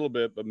playing a little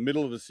bit, but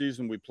middle of the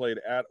season, we played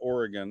at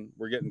Oregon.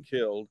 We're getting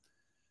killed.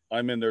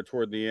 I'm in there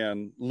toward the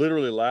end.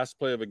 Literally last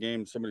play of a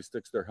game, somebody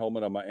sticks their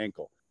helmet on my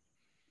ankle.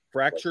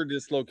 Fracture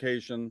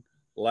dislocation,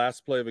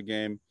 last play of a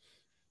game.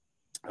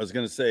 I was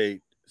going to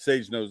say,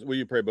 Sage knows,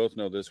 you probably both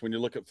know this. When you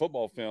look at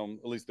football film,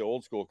 at least the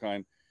old school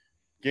kind,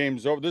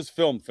 game's over. This is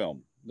film.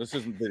 This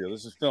isn't video.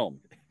 This is film.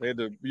 You had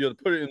to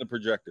put it in the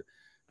projector.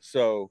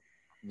 So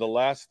the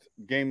last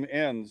game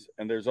ends,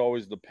 and there's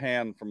always the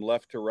pan from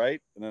left to right,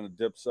 and then it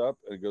dips up,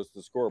 and it goes to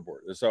the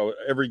scoreboard. That's how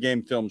every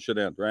game film should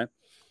end, right?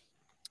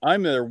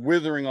 I'm there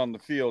withering on the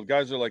field.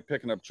 Guys are like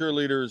picking up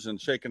cheerleaders and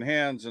shaking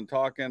hands and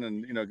talking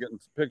and, getting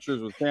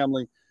pictures with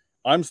family.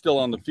 I'm still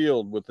on the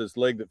field with this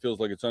leg that feels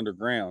like it's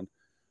underground.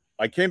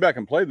 I came back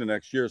and played the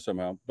next year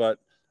somehow, but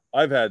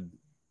I've had,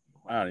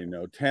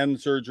 10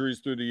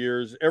 surgeries through the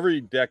years.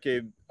 Every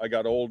decade I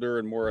got older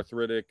and more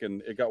arthritic,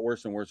 and it got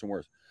worse and worse and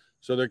worse.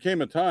 So there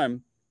came a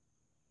time,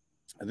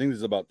 I think this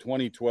is about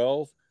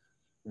 2012,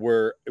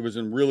 where it was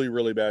in really,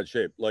 really bad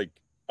shape. Like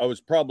I was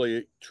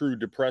probably true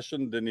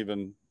depression, didn't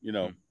even,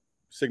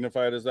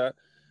 signify it as that.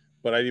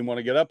 But I didn't want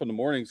to get up in the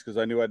mornings because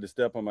I knew I had to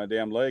step on my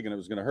damn leg and it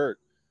was going to hurt.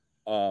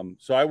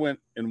 So I went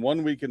in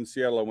 1 week in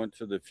Seattle. I went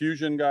to the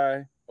fusion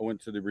guy, I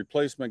went to the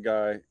replacement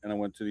guy, and I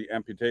went to the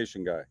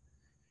amputation guy.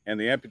 And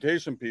the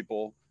amputation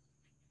people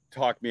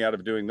talked me out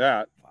of doing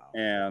that. Wow.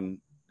 And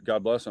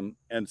God bless them,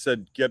 and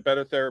said, get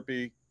better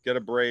therapy, get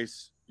a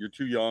brace. You're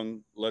too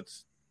young.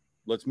 Let's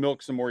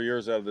milk some more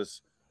years out of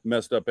this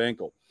messed up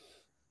ankle.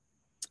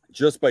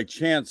 Just by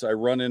chance, I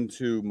run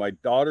into my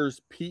daughter's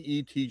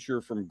PE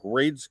teacher from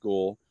grade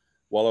school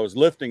while I was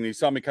lifting. He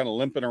saw me kind of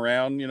limping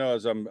around,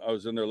 as I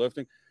was in there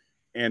lifting.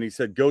 And he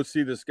said, go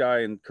see this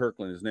guy in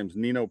Kirkland. His name's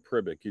Nino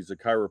Pribic. He's a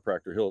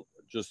chiropractor. He'll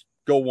just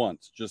go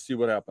once, just see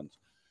what happens.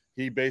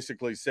 He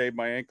basically saved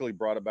my ankle. He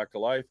brought it back to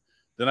life.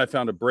 Then I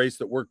found a brace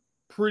that worked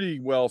pretty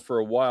well for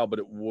a while, but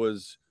it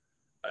was,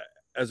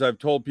 as I've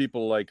told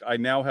people, like I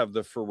now have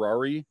the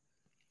Ferrari.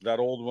 That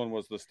old one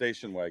was the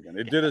station wagon.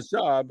 It did its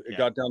job. It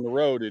got down the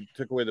road. It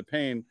took away the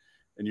pain,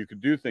 and you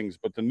could do things.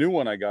 But the new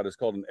one I got is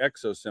called an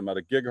Exosim out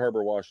of Gig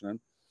Harbor,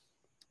 Washington.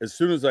 As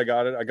soon as I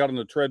got it, I got on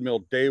the treadmill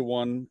day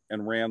one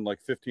and ran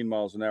like 15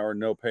 miles an hour,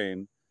 no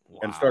pain. Wow.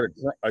 And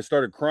I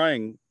started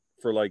crying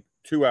for like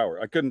 2 hours.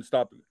 I couldn't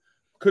stop.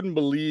 Couldn't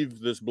believe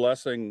this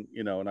blessing,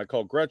 and I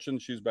called Gretchen.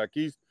 She's back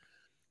east.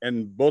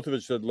 And both of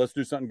us said, let's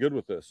do something good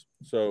with this.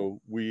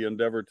 So we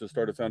endeavored to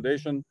start a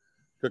foundation.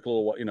 Took a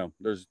little,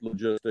 there's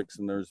logistics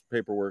and there's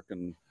paperwork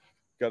and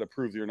got to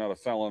prove you're not a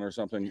felon or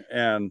something.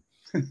 And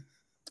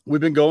we've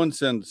been going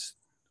since,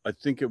 I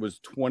think it was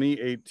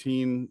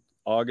 2018,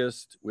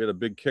 August. We had a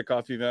big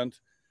kickoff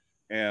event.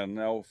 And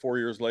now 4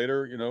 years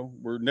later,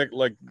 we're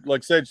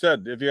like Sage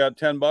said, if you had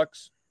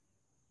 $10,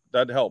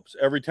 that helps.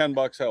 Every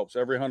 $10 helps.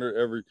 Every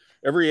 100,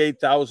 every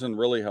 8,000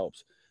 really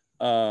helps.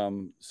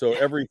 So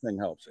everything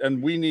helps.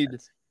 And we need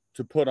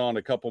to put on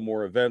a couple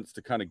more events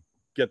to kind of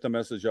get the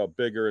message out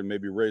bigger and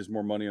maybe raise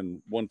more money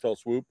in one fell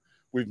swoop.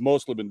 We've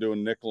mostly been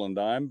doing nickel and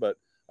dime, but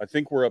I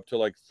think we're up to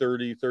like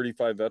 30,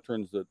 35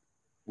 veterans that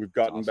we've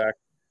gotten back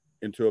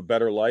into a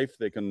better life.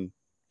 They can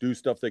do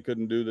stuff they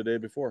couldn't do the day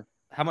before.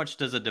 How much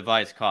does a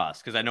device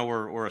cost? Because I know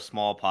we're a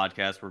small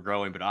podcast, we're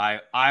growing, but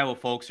Iowa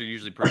folks are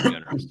usually pretty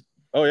generous.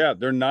 Oh yeah,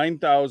 they're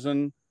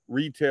 9,000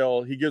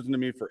 retail. He gives them to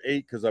me for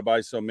 8 because I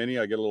buy so many.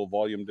 I get a little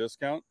volume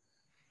discount.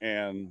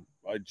 And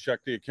I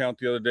checked the account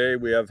the other day.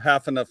 We have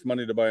half enough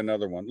money to buy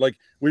another one. Like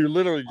we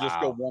literally just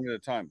go one at a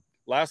time.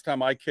 Last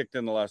time I kicked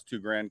in the last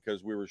 $2,000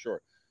 because we were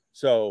short.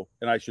 So,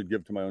 and I should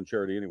give to my own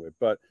charity anyway.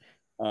 But,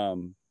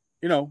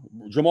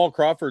 Jamal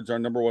Crawford's our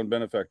number one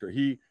benefactor.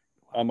 He,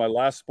 on my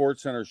last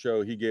Sports Center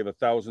show, he gave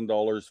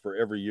 $1,000 for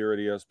every year at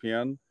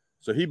ESPN.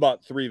 So he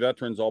bought 3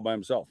 veterans all by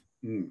himself.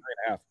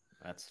 3.5.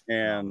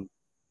 And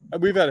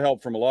we've had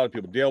help from a lot of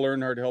people. Dale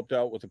Earnhardt helped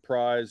out with a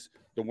prize.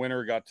 The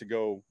winner got to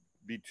go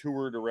be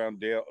toured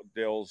around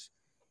Dale's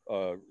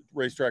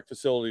racetrack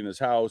facility in his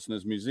house and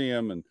his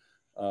museum.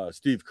 And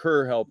Steve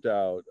Kerr helped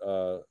out.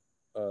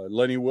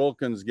 Lenny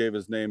Wilkins gave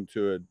his name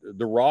to it.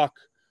 The Rock,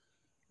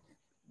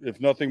 if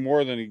nothing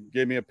more than he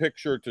gave me a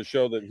picture to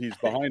show that he's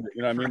behind it.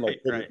 You know what I mean?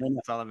 Right.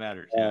 That's all that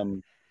matters.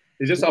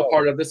 Is this all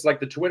part of this? Is like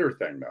the Twitter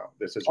thing, though.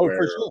 This is where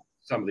sure.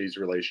 Some of these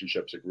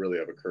relationships really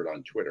have occurred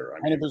on Twitter.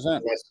 I mean,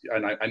 100%.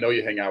 And I know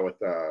you hang out with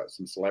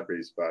some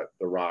celebrities, but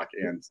The Rock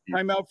and Steve.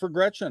 Time out for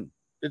Gretchen.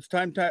 It's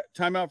time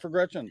out for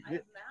Gretchen. I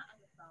have Matt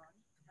on the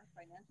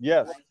phone.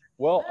 Yes.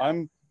 Well,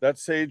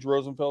 that's Sage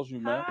Rosenfels you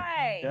met.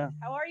 Hi. Yeah.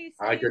 How are you, Sage?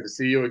 Hi, good to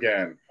see you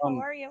again. How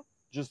are you?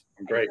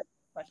 I'm great.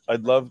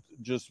 I'd love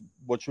just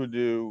what you would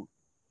do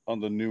on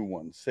the new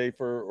one,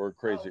 safer or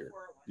crazier.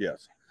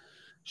 Yes.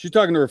 She's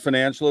talking to her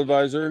financial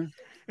advisor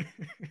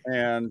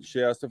and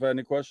she asked if I had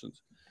any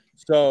questions.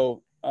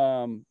 So,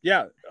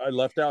 I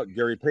left out.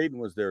 Gary Payton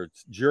was there.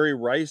 Jerry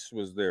Rice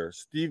was there.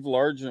 Steve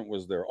Largent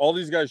was there. All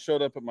these guys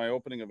showed up at my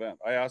opening event.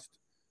 I asked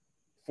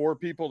 4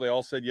 people. They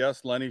all said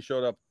yes. Lenny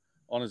showed up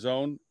on his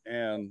own.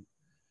 And,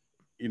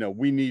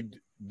 we need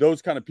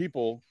those kind of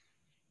people,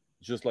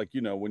 just like,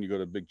 when you go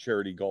to big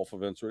charity golf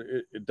events,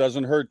 it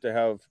doesn't hurt to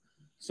have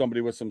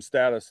somebody with some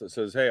status that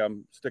says, hey,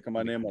 I'm sticking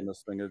my name on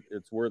this thing.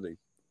 It's worthy.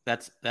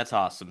 That's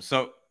awesome.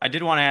 So I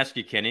did want to ask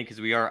you, Kenny,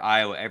 because we are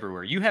Iowa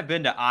everywhere. You have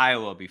been to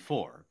Iowa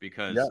before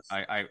because yes.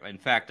 I in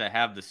fact, I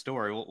have the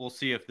story. We'll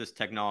see if this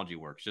technology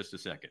works. Just a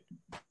second.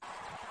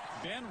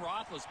 Ben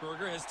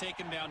Roethlisberger has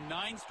taken down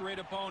 9 straight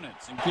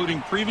opponents,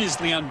 including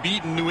previously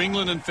unbeaten New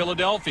England and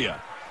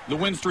Philadelphia. The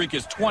win streak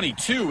is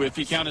 22 if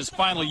you count his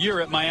final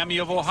year at Miami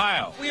of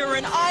Ohio. We are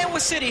in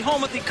Iowa City,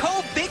 home of the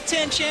co-Big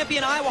Ten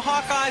champion Iowa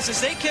Hawkeyes as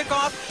they kick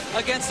off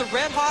against the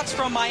Red Hawks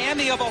from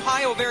Miami of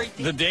Ohio.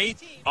 The date,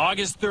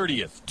 August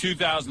 30th,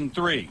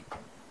 2003.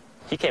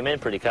 He came in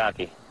pretty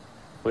cocky.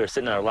 We were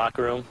sitting in our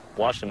locker room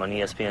watching him on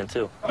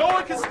ESPN2. No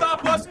one can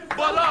stop us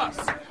but us.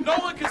 No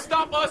one can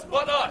stop us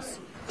but us.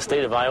 The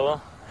state of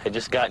Iowa had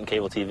just gotten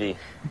cable TV.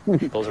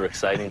 Those were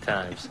exciting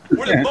times.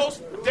 We're the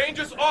most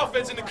dangerous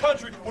offense in the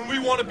country when we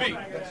want to be.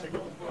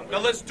 Now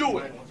let's do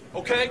it,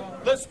 okay?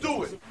 Let's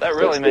do it. That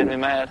really made me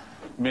mad.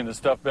 You mean the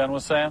stuff Ben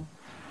was saying?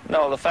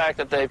 No, the fact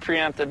that they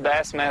preempted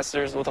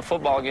Bassmasters with a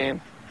football game.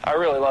 I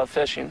really love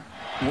fishing.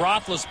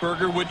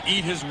 Roethlisberger would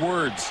eat his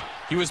words.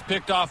 He was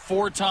picked off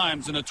 4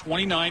 times in a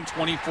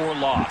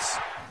 29-24 loss.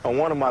 On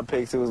one of my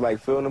picks, it was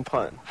like fielding a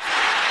punt.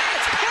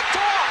 It's picked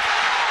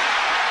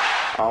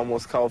off! I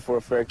almost called for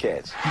a fair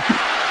catch.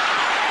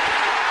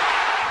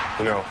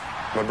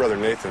 My brother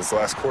Nathan's the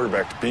last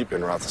quarterback to beat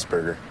Ben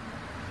Roethlisberger.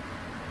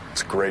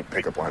 It's a great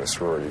pickup line of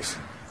sororities.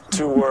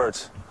 2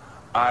 words,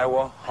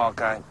 Iowa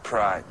Hawkeye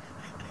pride.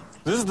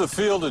 This is the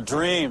field of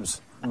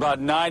dreams, about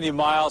 90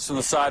 miles from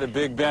the site of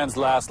Big Ben's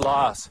last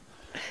loss.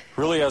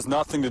 Really has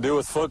nothing to do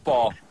with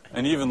football,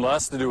 and even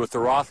less to do with the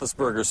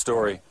Roethlisberger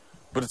story.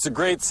 But it's a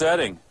great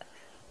setting.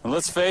 And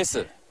let's face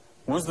it,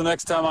 when's the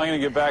next time I'm going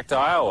to get back to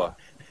Iowa?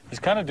 He's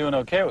kind of doing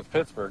okay with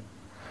Pittsburgh.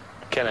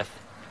 Kenneth,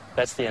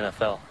 that's the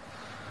NFL.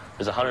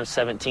 There's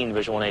 117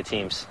 Division 1A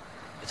teams.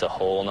 It's a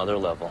whole nother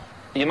level.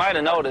 You might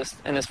have noticed,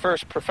 in his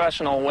first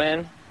professional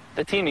win,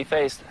 the team he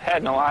faced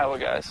had no Iowa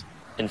guys.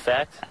 In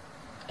fact,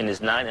 in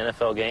his 9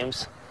 NFL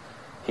games,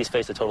 he's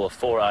faced a total of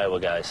 4 Iowa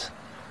guys,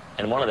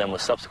 and one of them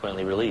was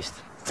subsequently released.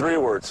 3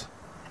 words,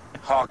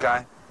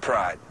 Hawkeye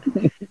pride.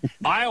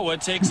 Iowa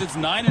takes its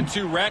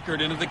 9-2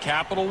 record into the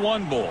Capital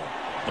One Bowl.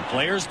 The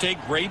players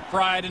take great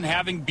pride in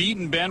having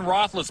beaten Ben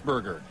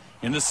Roethlisberger.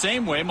 In the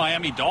same way,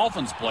 Miami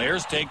Dolphins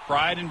players take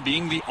pride in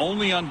being the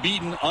only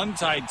unbeaten,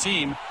 untied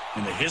team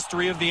in the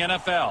history of the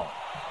NFL.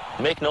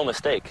 Make no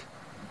mistake,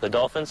 the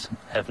Dolphins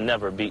have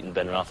never beaten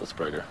Ben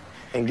Roethlisberger.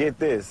 And get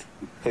this,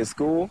 his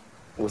school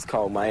was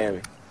called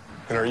Miami.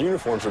 And our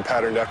uniforms are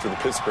patterned after the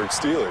Pittsburgh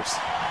Steelers.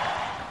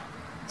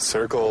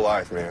 Circle of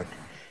life, man.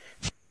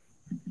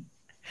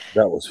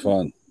 That was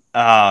fun.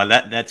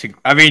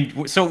 I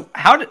mean, so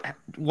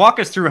walk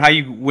us through how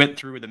you went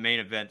through the main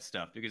event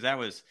stuff, because that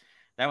was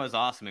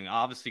awesome and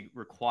obviously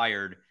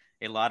required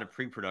a lot of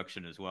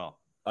pre-production as well.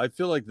 I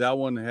feel like that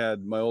one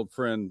had my old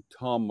friend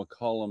Tom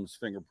McCollum's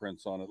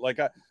fingerprints on it. Like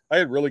I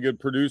had really good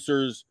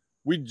producers.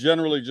 We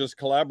generally just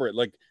collaborate.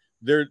 Like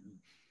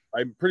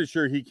I'm pretty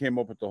sure he came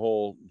up with the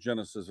whole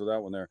genesis of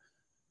that one there.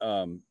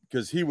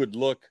 Because he would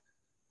look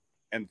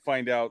and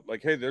find out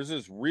like, hey, there's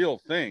this real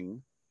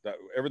thing that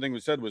everything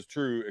we said was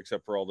true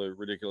except for all the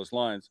ridiculous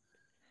lines.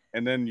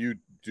 And then you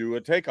do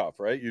a takeoff,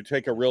 right? You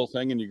take a real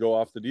thing and you go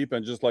off the deep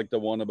end, just like the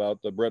one about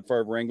the Brett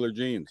Favre Wrangler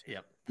jeans.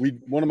 Yep.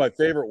 One of my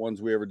favorite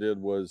ones we ever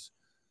did was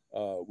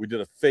we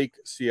did a fake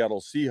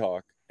Seattle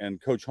Seahawk,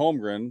 and Coach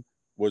Holmgren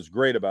was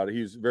great about it.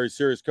 He's a very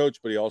serious coach,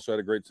 but he also had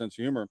a great sense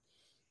of humor.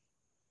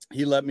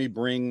 He let me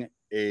bring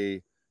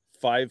a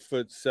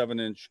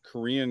 5'7"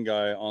 Korean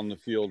guy on the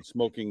field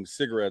smoking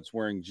cigarettes,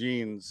 wearing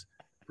jeans,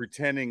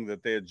 pretending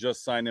that they had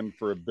just signed him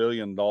for $1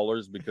 billion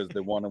because they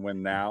want to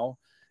win now.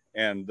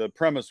 And the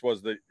premise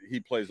was that he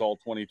plays all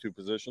 22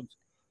 positions.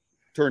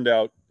 Turned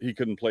out he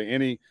couldn't play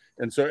any.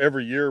 And so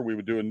every year we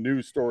would do a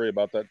new story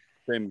about that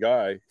same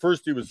guy.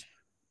 First, he was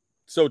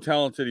so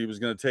talented, he was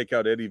going to take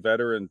out Eddie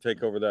Vedder and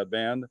take over that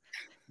band.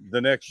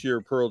 The next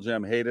year, Pearl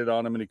Jam hated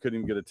on him and he couldn't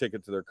even get a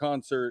ticket to their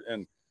concert.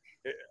 And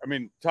I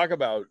mean, talk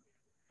about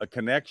a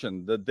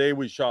connection. The day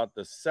we shot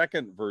the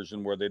second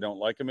version where they don't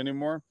like him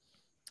anymore,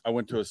 I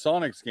went to a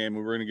Sonics game.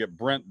 We were going to get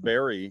Brent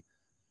Barry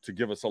to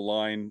give us a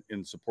line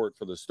in support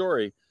for the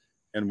story.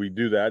 And we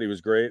do that. He was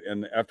great.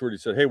 And afterward, he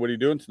said, hey, what are you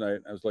doing tonight?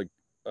 I was like,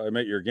 I'm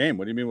at your game.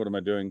 What do you mean, what am I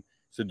doing? He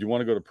said, do you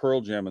want to go to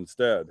Pearl Jam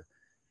instead?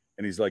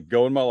 And he's like,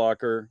 go in my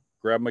locker,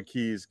 grab my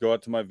keys, go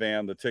out to my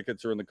van. The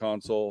tickets are in the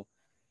console.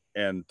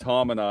 And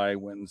Tom and I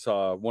went and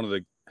saw one of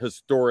the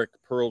historic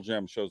Pearl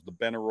Jam shows, the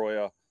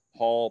Benaroya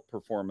Hall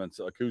performance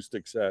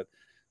acoustic set.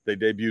 They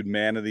debuted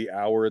Man of the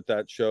Hour at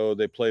that show.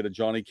 They played a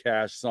Johnny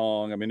Cash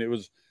song. I mean, it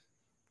was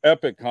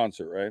epic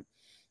concert, right?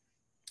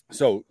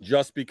 So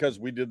just because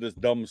we did this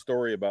dumb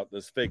story about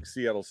this fake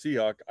Seattle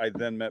Seahawk, I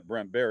then met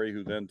Brent Barry,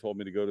 who then told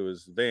me to go to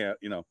his van.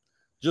 You know,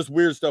 just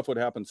weird stuff would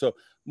happen. So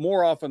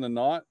more often than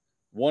not,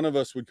 one of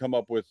us would come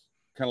up with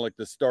kind of like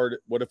the start.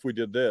 What if we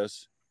did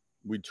this?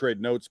 We'd trade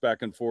notes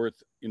back and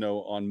forth, you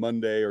know, on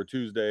Monday or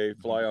Tuesday,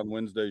 fly on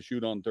Wednesday,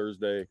 shoot on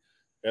Thursday,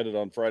 edit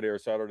on Friday or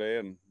Saturday.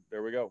 And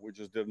there we go. We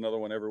just did another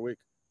one every week.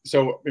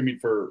 So, I mean,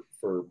 for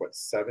what,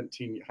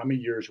 17, how many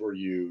years were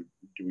you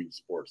doing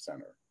Sports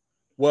Center?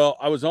 Well,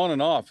 I was on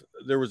and off.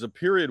 There was a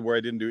period where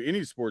I didn't do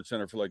any Sports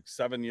Center for like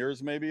 7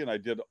 years, maybe. And I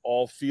did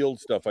all field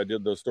stuff. I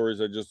did those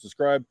stories I just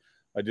described.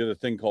 I did a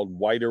thing called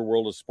Wider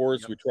World of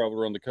Sports. Yep. We traveled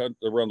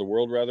around the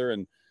world rather.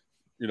 And,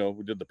 you know,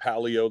 we did the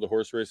Palio, the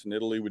horse race in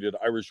Italy. We did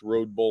Irish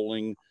road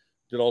bowling,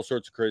 did all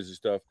sorts of crazy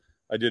stuff.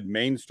 I did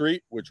Main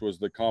Street, which was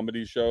the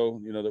comedy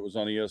show, you know, that was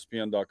on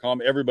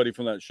ESPN.com. Everybody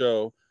from that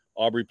show,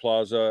 Aubrey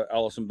Plaza,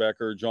 Allison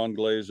Becker, John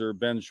Glazer,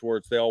 Ben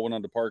Schwartz, they all went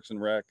on to Parks and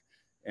Rec.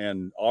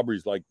 And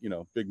Aubrey's like, you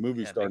know, big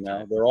movie star now.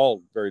 Time. They're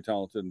all very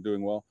talented and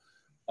doing well.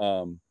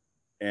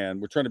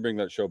 And we're trying to bring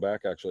that show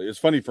back, actually. It's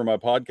funny, for my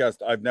podcast,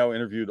 I've now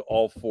interviewed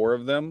all 4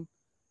 of them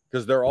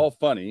because they're all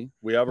funny.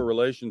 We have a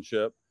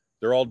relationship.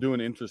 They're all doing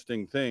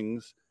interesting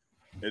things.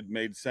 It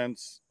made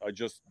sense. I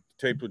just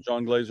taped with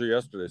John Glazer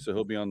yesterday, so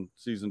he'll be on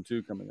season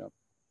 2 coming up.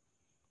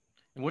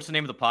 And what's the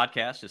name of the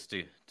podcast? Just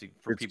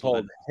for it's people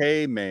called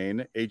Hey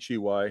Mayne,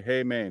 H-E-Y,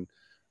 Hey Mayne.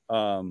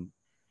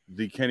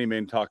 The Kenny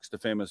Mayne Talks to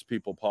Famous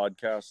People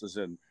podcast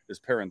is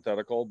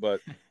parenthetical, but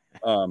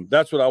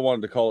that's what I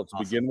wanted to call it to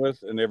begin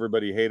with, and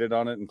everybody hated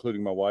on it,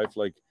 including my wife.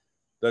 Like,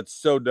 that's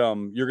so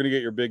dumb. You're going to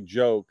get your big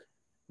joke.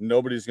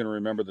 Nobody's going to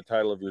remember the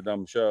title of your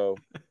dumb show.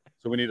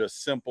 So we need a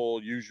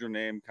simple, use your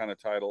name kind of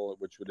title,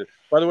 which we did.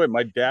 By the way,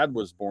 my dad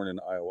was born in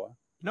Iowa.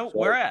 No, so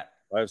where at?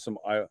 I have some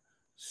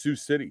Sioux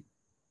City.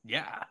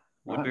 Yeah,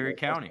 Woodbury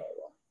County.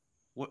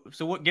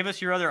 Give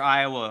us your other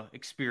Iowa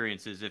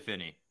experiences, if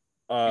any.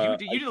 You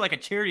did like a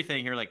charity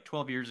thing here like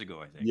 12 years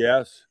ago, I think.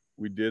 Yes,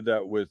 we did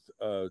that with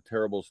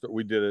Terrible Story.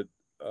 We did it.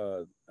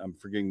 I'm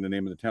forgetting the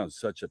name of the town.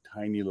 It's such a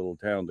tiny little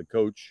town. The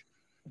coach,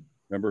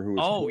 remember who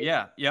was? Oh,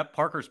 yeah. Yep.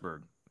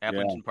 Parkersburg.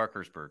 Appleton, yeah.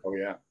 Parkersburg. Oh,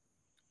 yeah.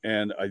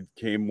 And I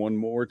came one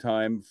more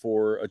time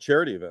for a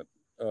charity event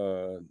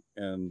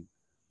and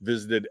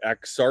visited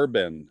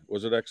Ak-Sar-Ben.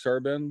 Was it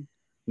Ak-Sar-Ben?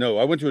 No,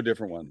 I went to a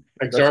different one.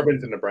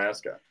 Ak-Sar-Ben's in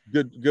Nebraska.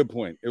 Good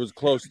point. It was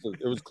close.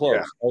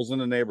 Yeah. I was in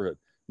the neighborhood.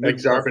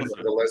 Ak-Sar-Ben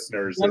for the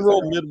listeners. One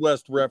real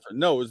Midwest reference.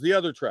 No, it was the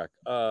other track.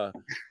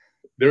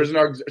 There's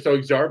so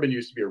Ak-Sar-Ben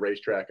used to be a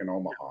racetrack in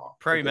Omaha.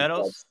 Prairie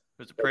Meadows?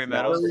 Was it Prairie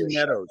Meadows? Prairie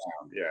Meadows.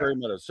 Yeah. Prairie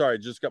Meadows. Sorry,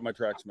 just got my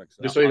tracks mixed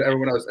up. Just so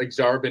everyone knows,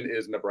 Ak-Sar-Ben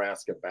is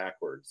Nebraska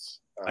backwards.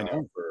 I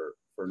know.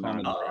 For for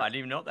Common. non. Oh, I didn't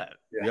even know that.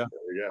 Yeah, Yeah.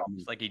 there you go.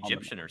 It's like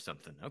Egyptian or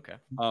something. Okay.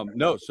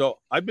 No, so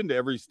I've been to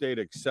every state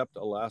except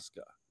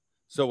Alaska.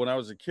 So when I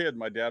was a kid,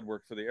 my dad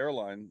worked for the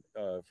airline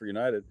for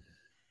United,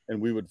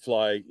 and we would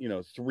fly,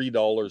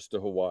 $3 to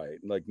Hawaii,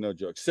 like no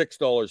joke,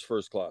 $6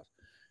 first class.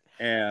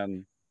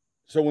 And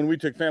so when we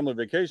took family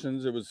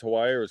vacations, it was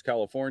Hawaii or it was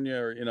California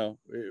or,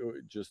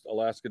 just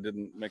Alaska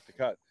didn't make the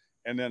cut.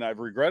 And then I've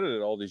regretted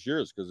it all these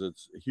years because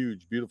it's a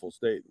huge, beautiful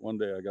state. One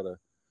day I got to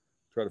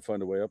try to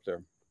find a way up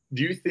there.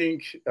 Do you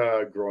think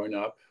growing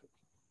up,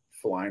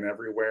 flying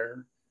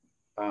everywhere,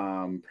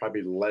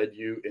 probably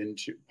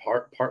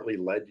partly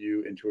led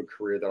you into a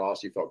career that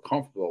also you felt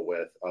comfortable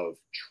with, of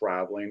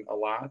traveling a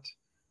lot?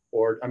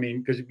 Or, I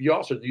mean, because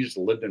you just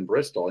lived in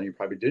Bristol and you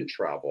probably did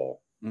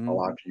travel a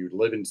lot. You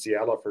live in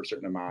Seattle for a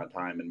certain amount of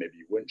time and maybe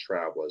you wouldn't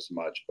travel as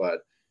much, but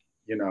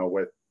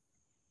with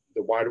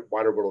the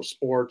wider world of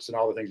sports and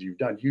all the things you've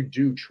done, you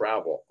do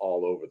travel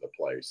all over the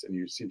place, and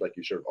you seem like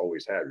you sort of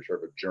always have. You're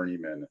sort of a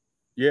journeyman.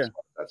 Yeah, as far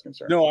as that's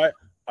concerned. No,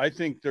 I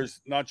think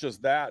there's not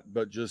just that,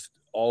 but just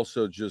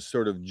also just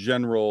sort of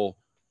general,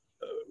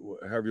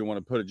 however you want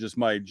to put it, just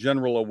my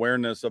general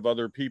awareness of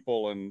other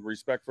people and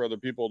respect for other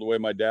people. The way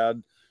my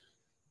dad,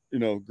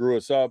 grew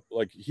us up,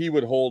 like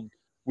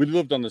we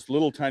lived on this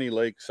little tiny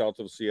lake south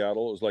of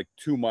Seattle. It was like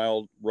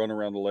 2-mile run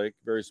around the lake,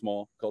 very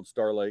small, called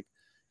Star Lake.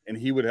 And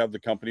he would have the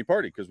company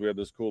party because we had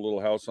this cool little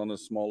house on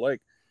this small lake,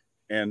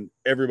 and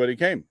everybody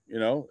came.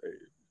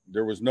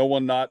 There was no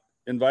one not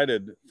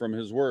invited from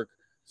his work.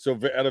 So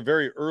at a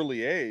very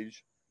early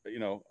age,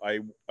 I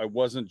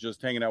wasn't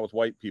just hanging out with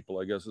white people,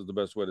 I guess is the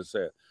best way to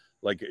say it.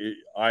 Like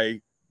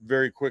I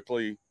very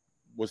quickly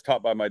was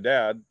taught by my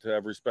dad to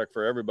have respect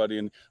for everybody.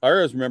 And I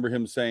always remember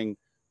him saying,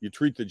 you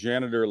treat the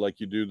janitor like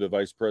you do the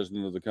vice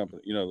president of the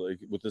company, like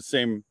with the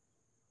same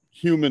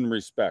human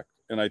respect.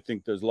 And I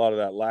think there's a lot of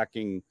that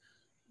lacking.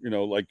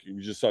 Like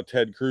you just saw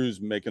Ted Cruz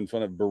making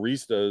fun of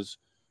baristas.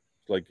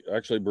 Like,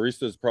 actually,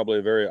 barista is probably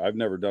I've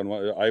never done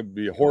one. I'd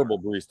be a horrible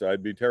barista.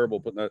 I'd be terrible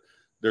putting that.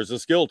 There's a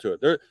skill to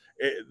it.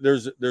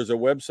 There's a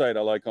website I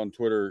like on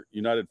Twitter,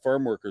 United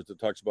Farm Workers, that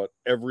talks about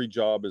every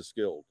job is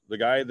skilled. The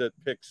guy that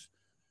picks,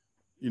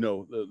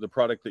 the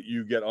product that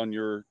you get on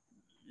your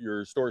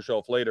store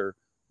shelf later,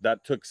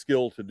 that took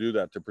skill to do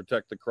that, to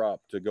protect the crop,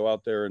 to go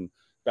out there and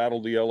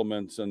battle the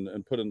elements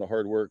and put in the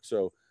hard work.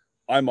 So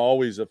I'm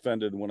always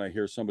offended when I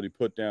hear somebody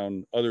put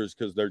down others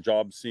because their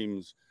job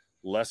seems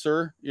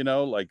lesser,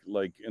 like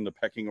in the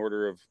pecking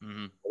order of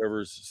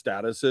whatever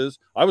status is.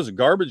 I was a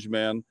garbage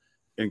man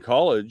in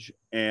college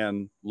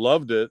and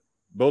loved it,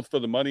 both for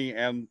the money,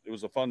 and it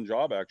was a fun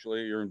job.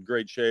 Actually, you're in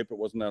great shape. It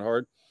wasn't that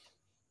hard,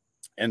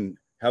 and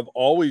have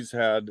always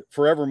had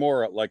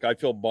forevermore. Like, I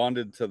feel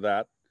bonded to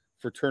that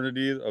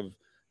fraternity of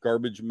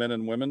garbage men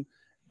and women.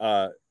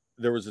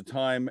 There was a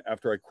time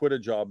after I quit a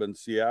job in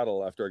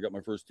Seattle, after I got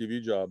my first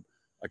TV job,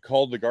 I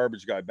called the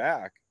garbage guy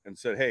back and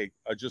said, hey,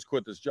 I just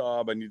quit this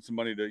job. I need some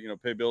money to,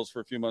 pay bills for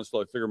a few months till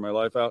I figure my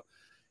life out.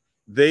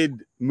 They'd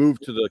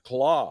moved to the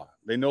claw.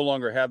 They no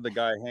longer had the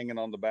guy hanging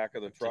on the back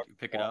of the truck.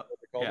 Pick it up.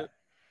 Yeah.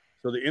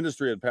 So the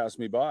industry had passed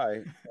me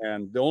by,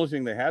 and the only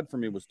thing they had for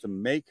me was to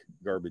make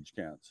garbage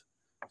cans.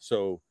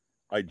 So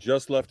I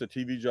just left a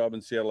TV job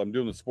in Seattle. I'm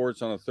doing the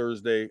sports on a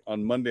Thursday.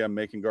 On Monday, I'm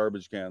making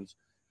garbage cans.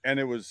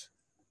 And it was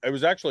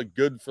actually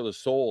good for the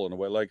soul in a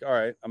way. Like, all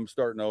right, I'm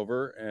starting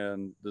over,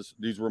 and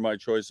these were my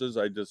choices.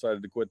 I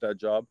decided to quit that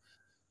job.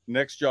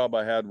 Next job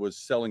I had was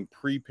selling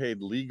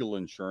prepaid legal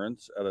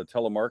insurance at a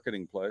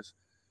telemarketing place.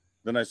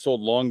 Then I sold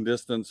long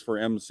distance for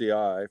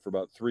MCI for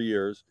about 3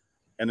 years.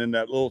 And in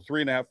that little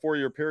 3.5-4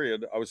 year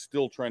period, I was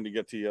still trying to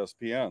get to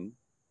ESPN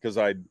because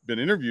I'd been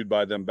interviewed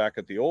by them back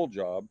at the old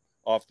job,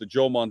 off the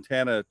Joe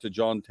Montana to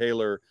John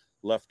Taylor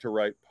left to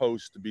right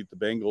post to beat the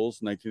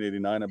Bengals,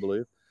 1989, I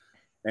believe.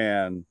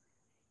 And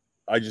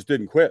I just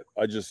didn't quit.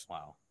 I just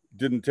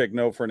didn't take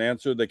no for an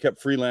answer. They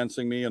kept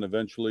freelancing me, and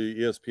eventually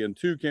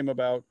ESPN2 came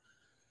about.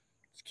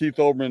 Keith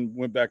Olbermann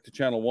went back to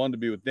Channel 1 to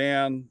be with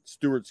Dan.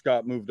 Stuart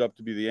Scott moved up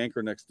to be the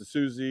anchor next to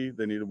Susie.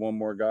 They needed one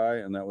more guy,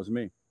 and that was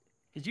me.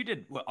 Because you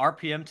did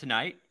RPM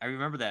Tonight. I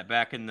remember that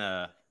back in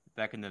the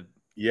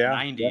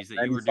 90s.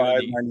 That you were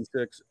doing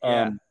 96.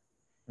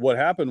 What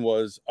happened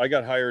was I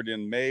got hired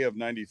in May of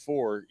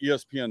 94.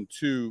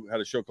 ESPN2 had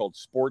a show called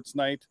Sports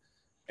Night,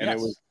 and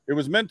it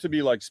was meant to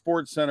be like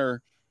Sports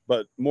Center,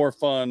 but more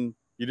fun.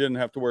 You didn't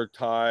have to wear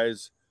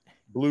ties,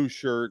 blue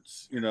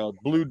shirts,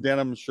 blue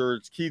denim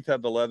shirts. Keith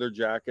had the leather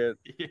jacket.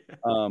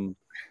 And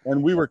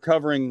we were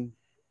covering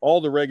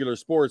all the regular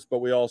sports, but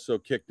we also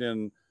kicked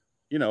in,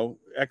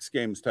 X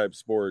Games type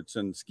sports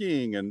and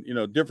skiing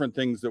and, different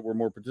things that were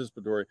more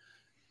participatory.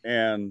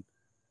 And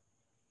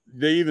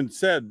they even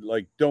said,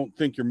 like, don't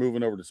think you're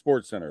moving over to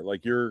Sports Center.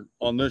 Like, you're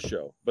on this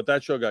show. But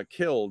that show got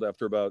killed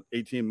after about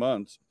 18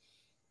 months.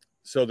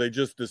 So they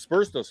just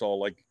dispersed us all.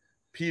 Like,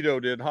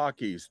 Pito did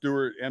hockey,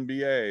 Stewart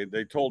NBA.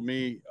 They told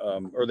me,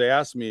 or they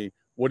asked me,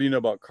 what do you know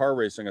about car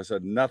racing? I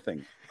said,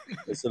 nothing.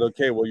 They said,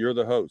 okay, well, you're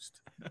the host.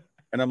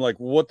 And I'm like,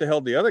 well, what the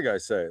hell did the other guy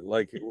say?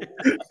 Like,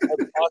 what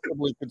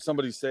possibly could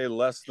somebody say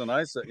less than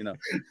I said,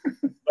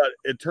 But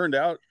it turned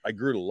out I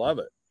grew to love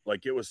it.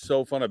 like, it was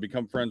so fun. I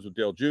become friends with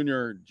Dale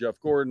Jr., Jeff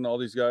Gordon, all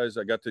these guys.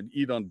 I got to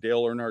eat on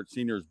Dale Earnhardt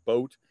Sr.'s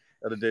boat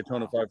at a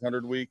Daytona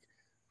 500 week.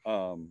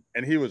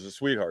 And he was a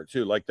sweetheart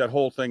too. Like, that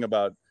whole thing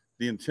about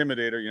the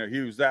Intimidator, you know,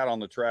 he was that on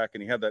the track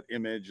and he had that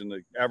image and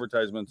the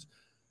advertisements,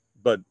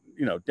 but,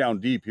 you know, down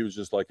deep, he was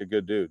just like a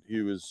good dude.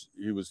 He was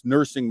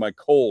nursing my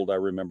cold. I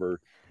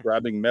remember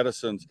grabbing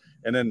medicines.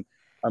 And then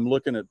I'm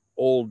looking at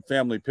old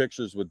family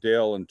pictures with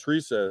Dale and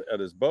Teresa at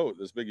his boat,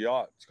 this big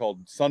yacht. It's called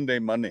Sunday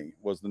Money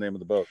was the name of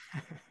the boat.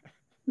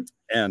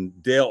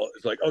 And Dale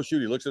is like, oh shoot,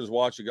 he looks at his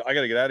watch and goes, I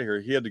got to get out of here.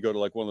 He had to go to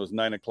like one of those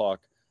 9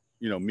 o'clock,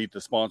 you know, meet the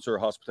sponsor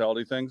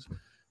hospitality things.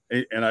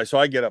 And so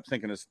I get up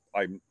thinking it's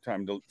time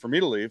for me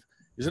to leave.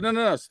 He said,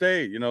 no,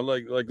 stay, you know,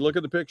 like look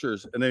at the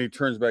pictures. And then he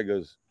turns back and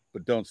goes,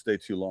 but don't stay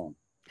too long.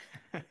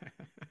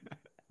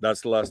 That's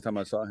the last time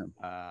I saw him.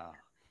 Wow.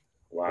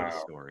 What a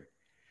story.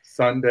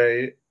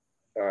 Sunday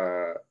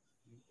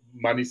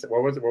Money.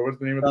 What was the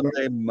name of the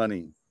Sunday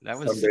Money? That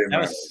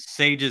was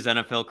Sage's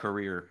NFL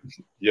career.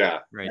 Yeah.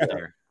 Right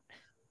there.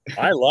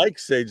 I like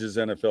Sage's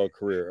NFL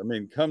career. I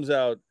mean, comes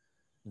out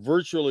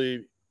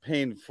virtually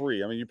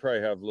pain-free. I mean, you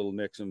probably have little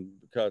nicks and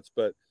cuts,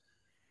 but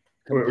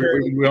we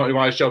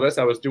want to show this.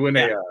 I was doing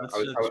I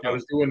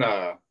was doing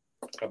a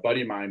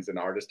buddy of mine's an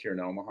artist here in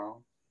Omaha,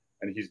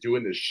 and he's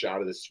doing this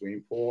shot of the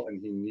swimming pool, and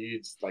he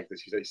needs like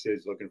this. He says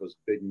he's looking for this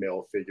big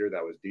male figure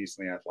that was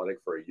decently athletic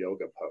for a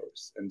yoga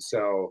pose, and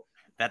so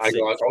I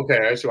go,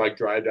 okay. So I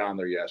drive down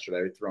there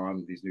yesterday, throw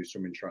on these new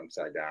swimming trunks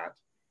I got.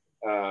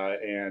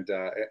 And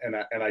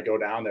I go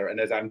down there, and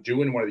as I'm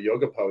doing one of the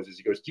yoga poses,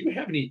 he goes, "Do you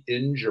have any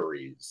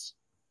injuries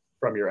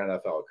from your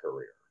NFL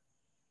career?"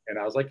 And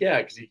I was like, "Yeah,"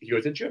 because he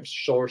goes, "Did you have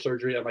shoulder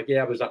surgery?" I'm like,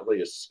 "Yeah, but there's not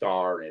really a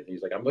scar or anything."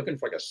 He's like, "I'm looking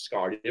for like a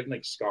scar. Do you have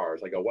like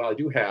scars?" I go, "Well, I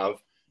do have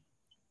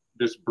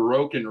this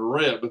broken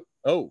rib."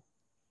 Oh,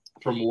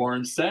 from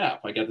Warren Sapp.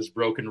 I got this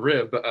broken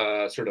rib,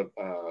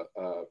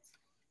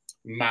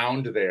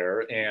 mound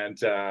there, and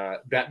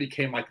that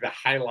became like the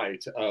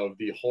highlight of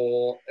the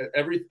whole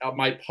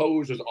my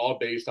pose was all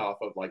based off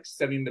of like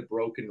sending the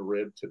broken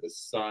rib to the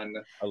sun.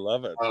 I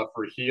love it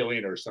for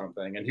healing or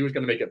something, and he was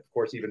going to make it, of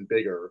course, even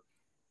bigger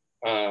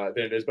than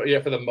it is. But yeah,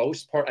 for the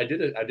most part, I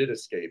did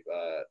escape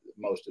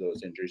most of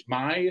those injuries.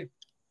 My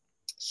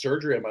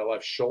surgery on my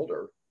left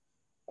shoulder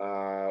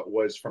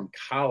was from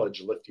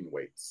college lifting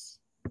weights.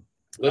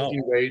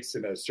 Weights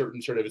in a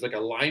certain sort of, it's like a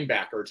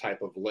linebacker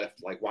type of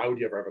lift. Like, why would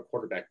you ever have a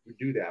quarterback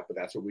do that? But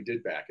that's what we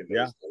did back in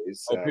those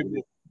days.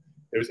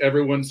 It was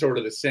everyone sort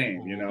of the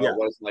same, you know. It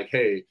wasn't like,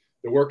 hey,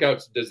 the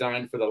workouts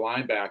designed for the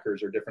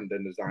linebackers are different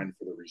than designed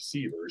for the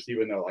receivers,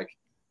 even though like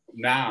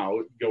now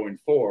going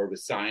forward with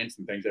science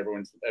and things,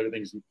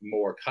 everything's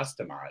more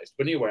customized.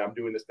 But anyway, I'm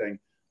doing this thing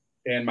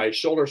and my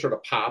shoulder sort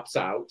of pops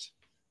out,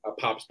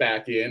 pops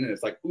back in, and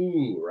it's like,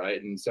 ooh,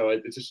 right. And so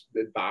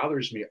it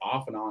bothers me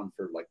off and on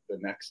for like the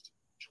next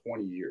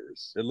 20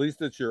 years. At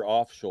least it's your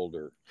off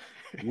shoulder.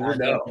 I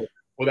know.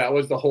 Well, that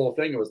was the whole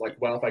thing. It was like,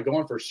 well, if I go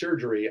in for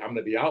surgery, I'm going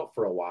to be out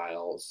for a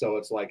while. So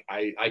it's like,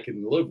 I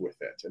can live with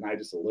it. And I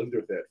just lived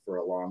with it for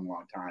a long,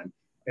 long time.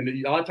 And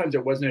a lot of times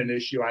it wasn't an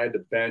issue. I had to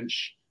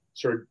bench,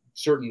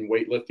 certain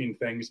weightlifting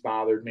things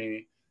bothered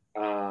me.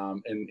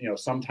 And, you know,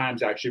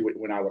 sometimes actually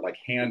when I would like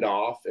hand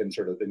off and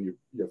then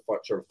you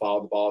sort of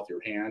follow the ball with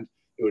your hand,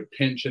 it would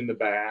pinch in the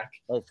back.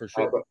 Oh, for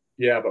sure.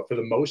 But for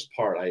the most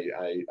part, I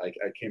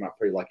came out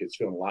pretty lucky. It's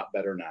feeling a lot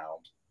better now.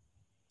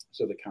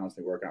 So the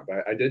constantly work on,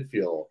 but I did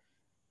feel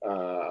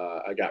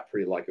I got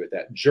pretty lucky with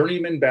that.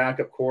 Journeyman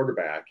backup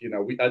quarterback. You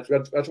know,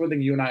 that's one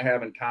thing you and I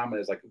have in common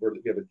is like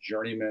we have a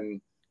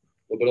journeyman,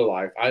 a little bit of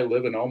life. I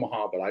live in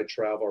Omaha, but I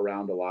travel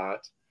around a lot.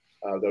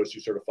 Those who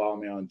sort of follow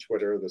me on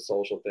Twitter, the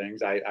social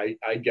things, I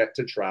get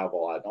to travel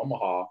a lot.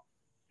 Omaha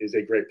is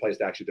a great place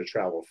to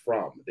travel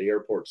from. The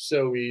airport's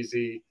so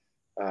easy.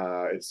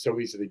 It's so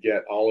easy to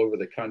get all over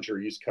the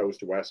country, East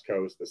Coast, West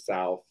Coast, the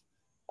South.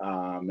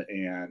 I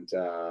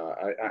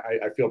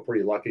feel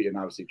pretty lucky. And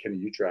obviously, Kenny,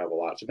 you travel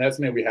a lot. So that's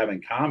something we have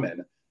in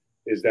common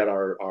is that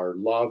our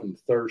love and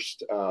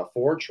thirst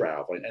for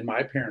traveling. And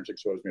my parents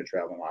exposed me to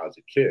traveling when I was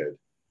a kid.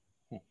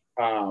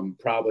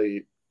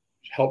 Probably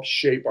helped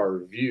shape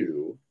our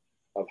view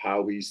of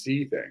how we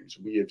see things.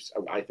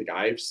 I think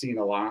I've seen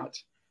a lot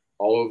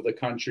all over the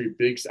country.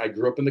 I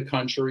grew up in the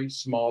country,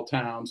 small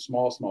town,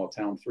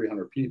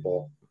 300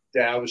 people.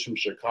 Dad was from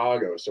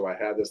Chicago. So I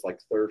had this like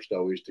thirst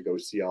always to go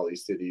see all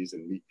these cities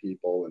and meet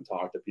people and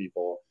talk to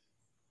people,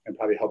 and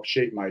probably help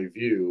shape my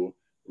view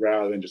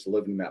rather than just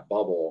living in that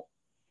bubble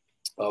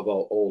of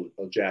old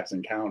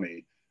Jackson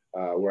County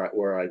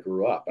where I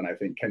grew up. And I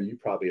think, Ken, you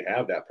probably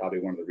have that, probably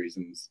one of the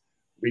reasons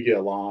we get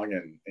along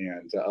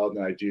and other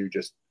than I do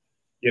just,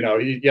 you know,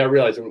 you got to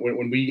realize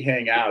when we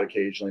hang out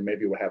occasionally,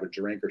 maybe we'll have a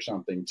drink or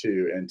something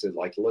too, and to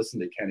like listen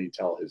to Kenny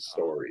tell his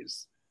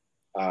stories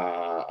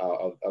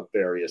of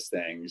various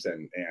things,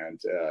 and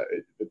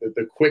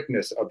the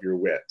quickness of your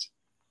wit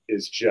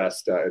is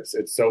just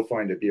it's so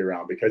fun to be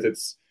around, because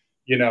it's,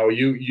 you know,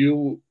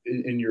 you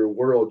in your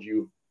world,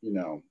 you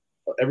know,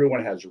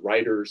 everyone has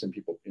writers and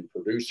people and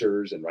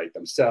producers and write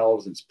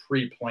themselves. It's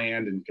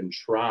pre-planned and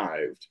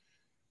contrived.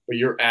 but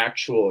your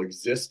actual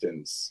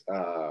existence,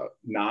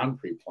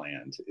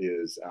 non-pre-planned,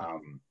 is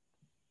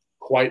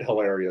quite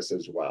hilarious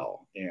as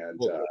well. And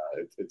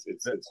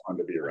it's fun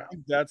to be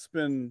around. That's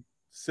been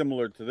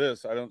similar to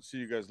this. I don't see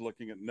you guys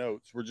looking at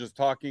notes. We're just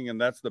talking, and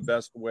that's the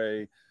best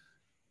way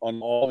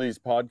on all these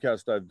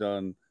podcasts I've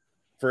done.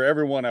 For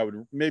everyone, I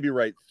would maybe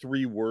write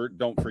 3 words.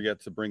 Don't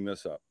forget to bring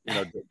this up,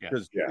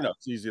 because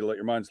it's easy to let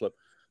your mind slip.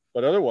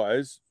 But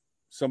otherwise,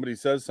 somebody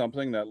says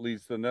something that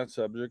leads to the next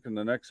subject and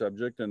the next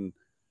subject, and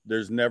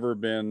there's no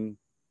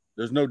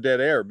dead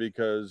air,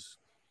 because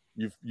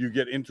you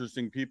get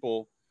interesting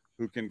people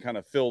who can kind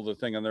of fill the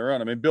thing on their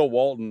own. I mean, Bill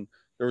Walton,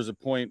 there was a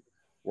point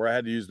where I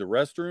had to use the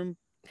restroom,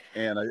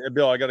 and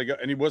Bill, I got to go,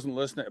 and he wasn't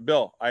listening.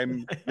 Bill,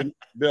 I'm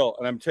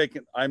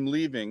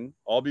leaving.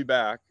 I'll be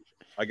back.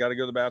 I got to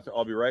go to the bathroom.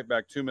 I'll be right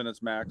back. 2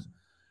 minutes max.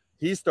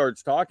 He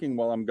starts talking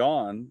while I'm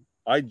gone.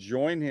 I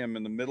join him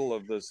in the middle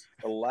of this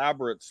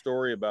elaborate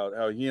story about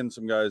how he and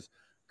some guys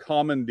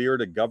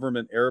commandeered a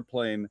government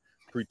airplane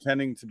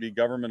pretending to be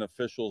government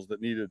officials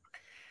that needed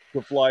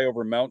to fly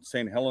over Mount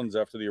St. Helens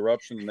after the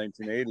eruption in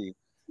 1980.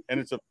 And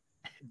it's a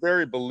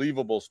very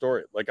believable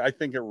story. Like, I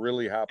think it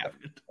really happened.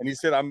 And he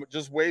said, I'm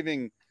just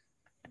waving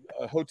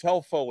a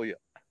hotel folio.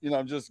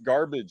 I'm just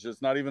garbage.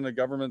 It's not even a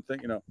government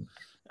thing,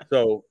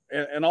 So,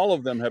 and all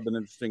of them have been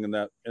interesting in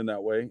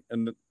that way.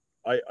 And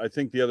I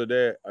think the other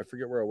day, I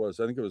forget where I was.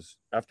 I think it was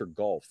after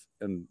golf,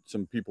 and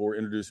some people were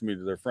introducing me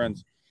to their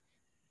friends.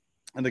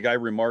 And the guy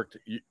remarked,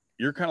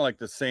 you're kind of like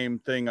the same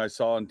thing I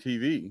saw on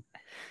TV.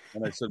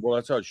 And I said, well,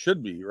 that's how it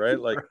should be, right?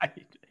 Like,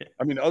 right.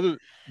 I mean,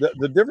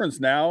 the difference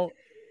now,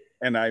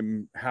 and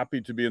I'm happy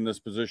to be in this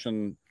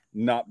position,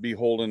 not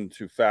beholden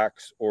to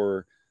facts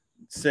or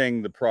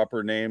saying the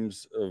proper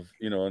names of,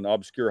 an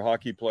obscure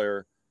hockey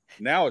player.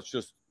 Now it's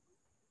just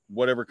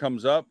whatever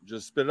comes up,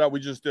 just spit it out. We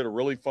just did a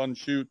really fun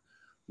shoot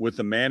with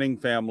the Manning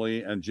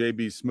family and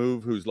JB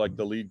Smoove, who's like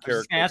the lead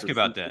character. I was ask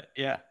about that.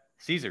 Yeah.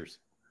 Caesars.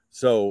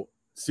 So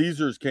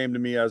Caesars came to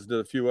me, as did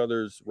a few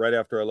others, right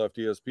after I left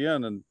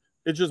ESPN, and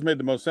it just made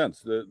the most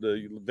sense.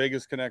 The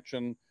Vegas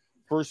connection.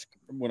 First,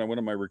 when I went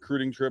on my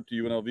recruiting trip to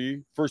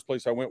UNLV, first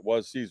place I went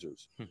was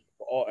Caesars.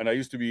 And I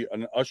used to be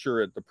an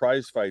usher at the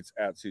prize fights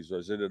at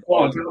Caesars. I did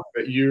all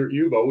but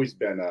you've always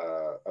been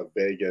a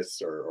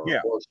Vegas or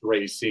horse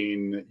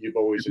racing. You've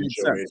always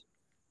enjoyed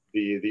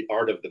the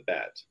art of the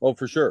bet. Oh,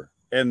 for sure.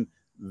 And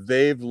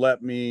they've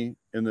let me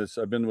in this.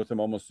 I've been with them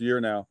almost a year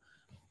now.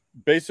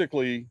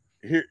 Basically,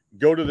 here,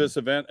 go to this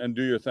event and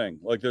do your thing.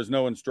 Like, there's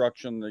no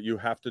instruction that you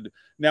have to do.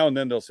 Now and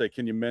then they'll say,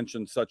 can you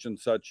mention such and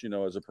such,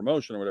 as a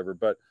promotion or whatever.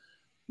 But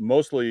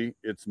mostly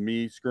it's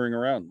me screwing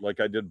around.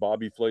 Like, I did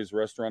Bobby Flay's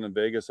restaurant in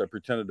Vegas. I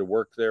pretended to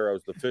work there. I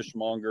was the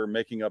fishmonger,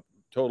 making up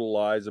total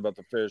lies about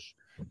the fish,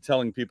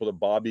 telling people that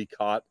Bobby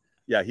caught.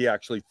 Yeah, he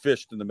actually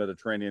fished in the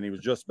Mediterranean. He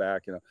was just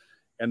back,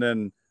 And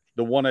then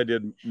the one I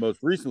did most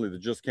recently that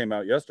just came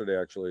out yesterday,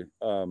 actually,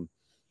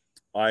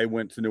 I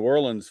went to New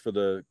Orleans for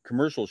the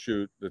commercial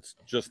shoot that's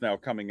just now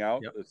coming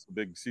out. Yep. It's the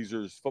big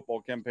Caesars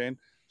football campaign.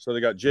 So they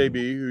got JB,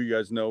 who you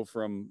guys know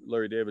from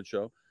Larry David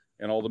Show,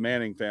 and all the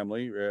Manning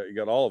family. You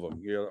got all of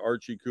them. You got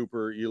Archie,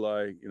 Cooper,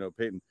 Eli,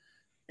 Peyton.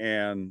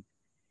 And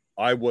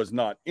I was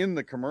not in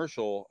the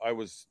commercial. I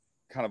was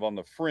kind of on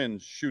the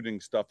fringe shooting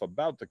stuff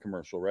about the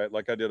commercial, right?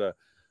 Like, I did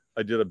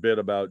a bit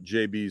about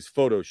JB's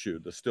photo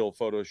shoot, the still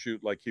photo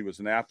shoot, like he was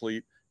an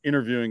athlete,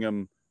 interviewing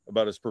him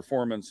about his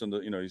performance, and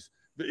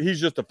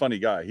he's just a funny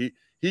guy.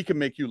 He can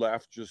make you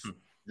laugh.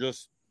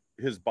 Just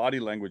his body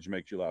language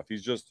makes you laugh.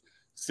 He's just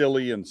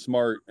silly and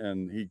smart,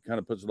 and he kind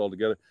of puts it all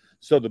together.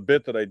 So the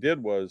bit that I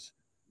did was,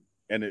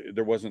 and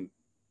there wasn't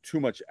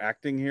too much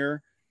acting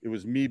here. It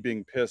was me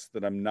being pissed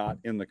that I'm not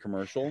in the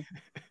commercial.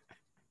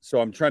 So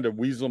I'm trying to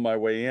weasel my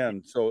way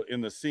in. So in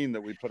the scene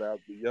that we put out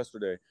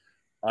yesterday,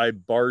 I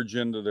barge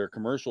into their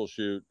commercial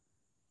shoot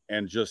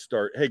and just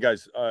start, hey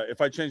guys, if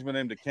I change my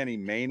name to Kenny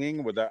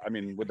Mayning, would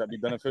that be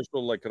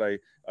beneficial? Like, could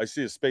I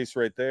see a space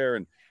right there?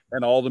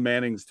 And all the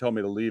Mannings tell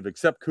me to leave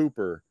except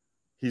Cooper.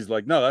 He's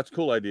like, no, that's a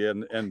cool idea.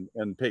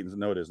 And Peyton's,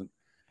 no, it isn't.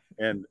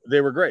 And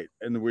they were great.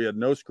 And we had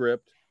no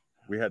script.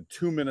 We had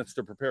 2 minutes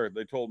to prepare it.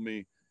 They told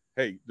me,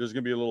 hey, there's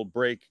going to be a little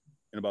break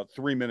in about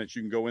 3 minutes.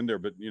 You can go in there,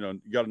 but you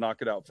got to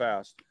knock it out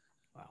fast.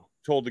 Wow.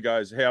 Told the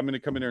guys, hey, I'm going to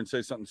come in there and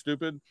say something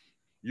stupid.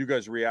 You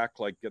guys react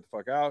like get the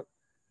fuck out.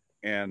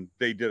 And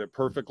they did it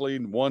perfectly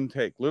in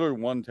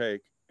literally one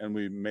take. And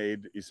we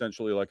made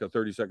essentially like a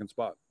 30-second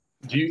spot.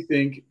 Do you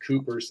think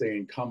Cooper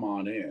saying, come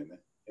on in,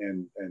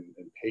 and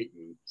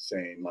Peyton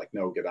saying, like,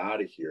 no, get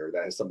out of here,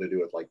 that has something to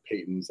do with like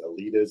Peyton's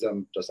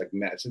elitism? Just like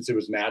since it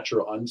was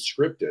natural,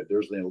 unscripted,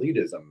 there's an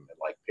elitism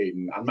like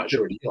Peyton. I'm not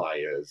sure what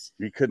Eli is.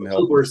 He couldn't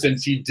help Cooper,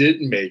 since he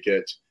didn't make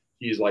it,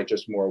 he's like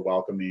just more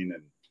welcoming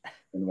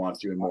and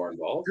wants you to be more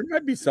involved. There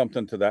might be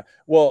something to that.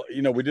 Well,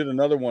 we did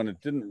another one.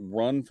 It didn't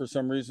run for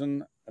some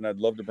reason, and I'd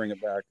love to bring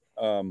it back.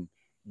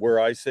 Where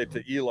I said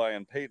to Eli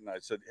and Peyton, I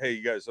said, hey,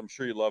 you guys, I'm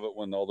sure you love it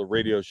when all the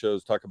radio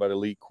shows talk about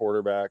elite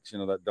quarterbacks,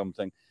 that dumb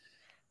thing.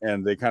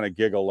 And they kind of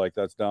giggle like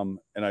that's dumb.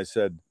 And I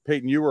said,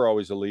 Peyton, you were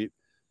always elite.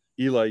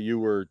 Eli, you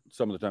were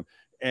some of the time.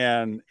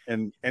 And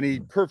any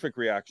perfect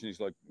reaction, he's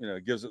like,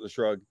 gives it the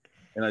shrug.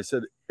 And I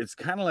said, it's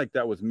kind of like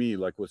that with me,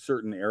 like with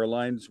certain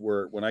airlines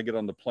where when I get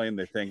on the plane,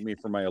 they thank me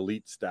for my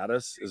elite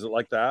status. Is it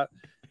like that?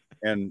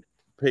 And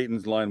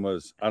Peyton's line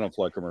was, I don't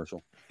fly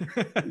commercial.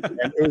 And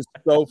it was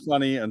so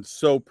funny and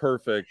so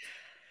perfect.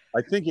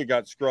 I think it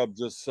got scrubbed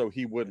just so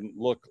he wouldn't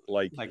look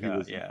like he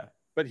was. Yeah.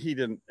 But he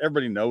didn't.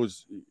 Everybody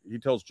knows he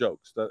tells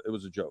jokes. That it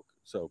was a joke.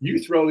 So you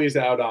throw these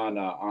out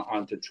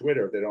onto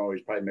Twitter. They don't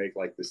always probably make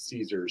like the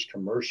Caesars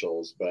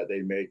commercials, but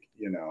they make,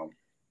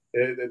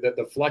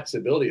 the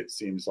flexibility, it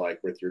seems like,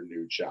 with your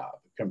new job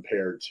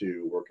compared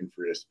to working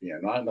for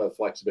ESPN. Not the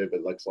flexibility, but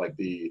it looks like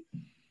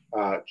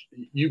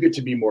you get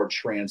to be more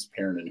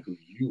transparent in who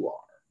you are.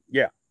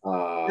 Yeah.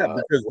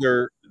 Because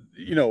they're,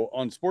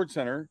 on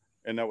SportsCenter,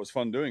 and that was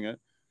fun doing it.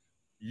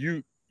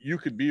 You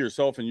could be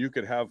yourself and you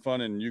could have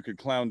fun and you could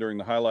clown during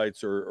the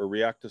highlights or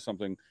react to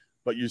something,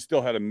 but you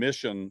still had a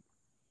mission.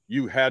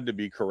 You had to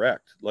be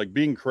correct. Like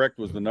being correct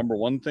was the number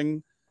one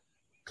thing.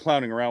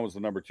 Clowning around was the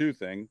number two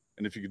thing.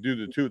 And if you could do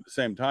the two at the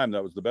same time,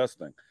 that was the best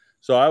thing.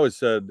 So I always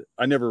said,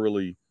 I never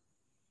really,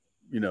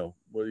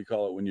 what do you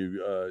call it when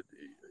you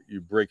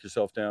break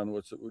yourself down?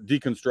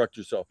 Deconstruct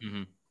yourself.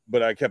 Mm-hmm.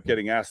 But I kept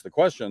getting asked the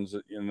questions,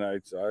 and I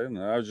don't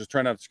know, I was just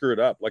trying not to screw it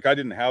up. Like I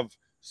didn't have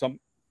some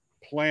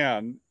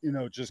plan,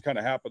 it just kind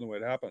of happened the way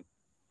it happened.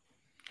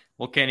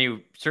 Well,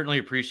 Kenny, certainly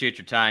appreciate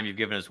your time. You've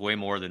given us way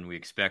more than we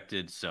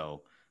expected.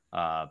 So,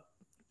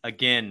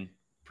 again,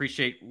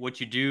 appreciate what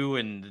you do.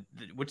 And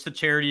what's the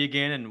charity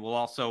again? And we'll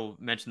also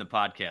mention the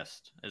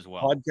podcast as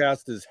well.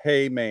 Podcast is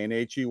Hey Mayne,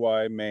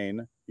 H-E-Y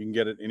Mayne. You can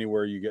get it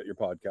anywhere you get your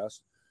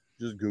podcast.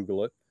 Just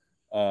Google it.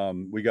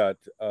 We got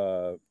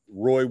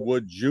Roy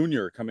Wood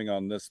Jr. coming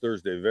on this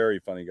Thursday. Very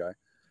funny guy.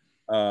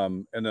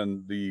 And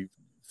then the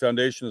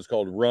foundation is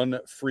called Run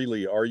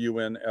Freely,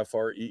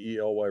 RUNFREELY,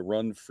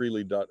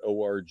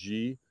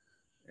 runfreely.org.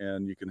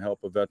 And you can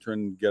help a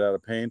veteran get out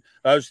of pain.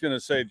 I was going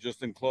to say,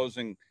 just in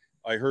closing,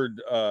 I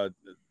heard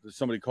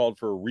somebody called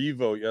for a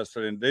revote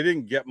yesterday, and they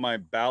didn't get my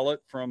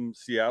ballot from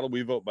Seattle.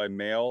 We vote by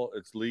mail.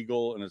 It's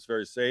legal and it's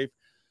very safe.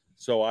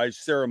 So I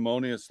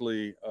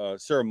ceremonially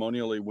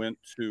went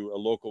to a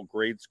local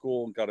grade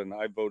school and got an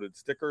I voted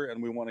sticker,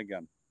 and we won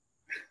again.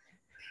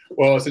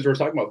 Well, since we're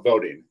talking about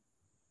voting,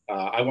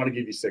 I want to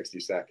give you 60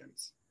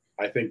 seconds.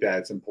 I think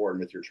that's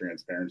important with your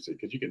transparency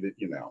because you can,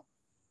 you can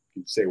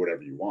say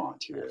whatever you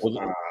want here.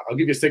 I'll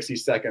give you 60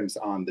 seconds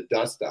on the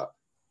dust up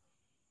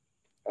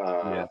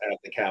at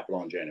the Capitol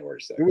on January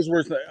 6th. It was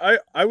worse.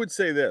 I would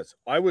say this.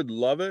 I would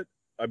love it.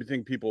 I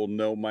think people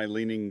know my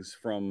leanings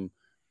from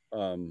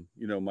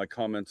my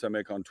comments I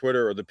make on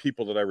Twitter or the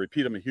people that I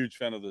repeat. I'm a huge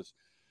fan of this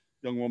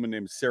young woman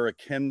named Sarah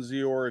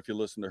Kendzior. If you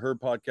listen to her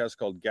podcast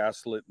called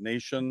Gaslit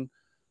Nation,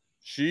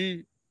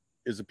 she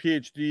is a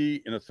PhD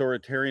in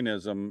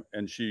authoritarianism,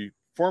 and she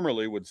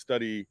formerly would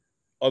study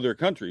other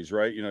countries,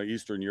 right?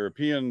 Eastern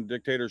European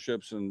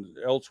dictatorships and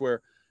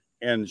elsewhere.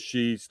 And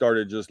she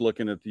started just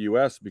looking at the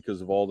US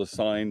because of all the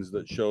signs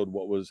that showed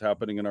what was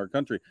happening in our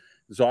country.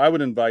 So I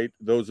would invite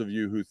those of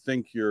you who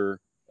think you're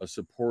a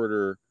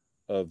supporter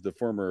of the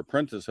former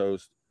Apprentice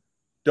host,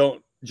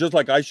 just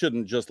like I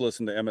shouldn't just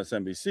listen to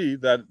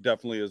MSNBC. That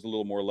definitely is a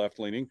little more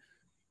left-leaning.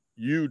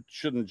 You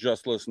shouldn't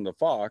just listen to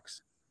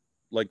Fox.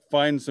 Like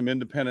find some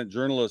independent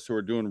journalists who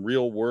are doing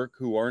real work,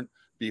 who aren't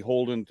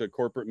beholden to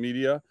corporate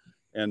media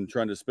and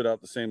trying to spit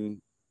out the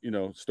same,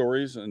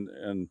 stories.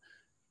 And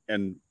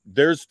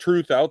there's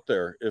truth out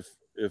there if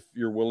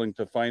you're willing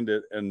to find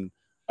it. And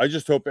I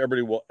just hope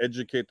everybody will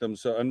educate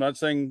themselves. I'm not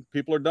saying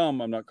people are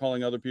dumb. I'm not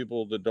calling other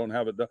people that don't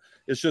have it dumb.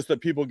 It's just that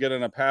people get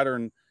in a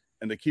pattern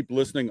and they keep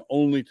listening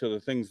only to the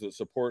things that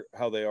support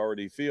how they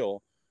already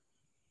feel.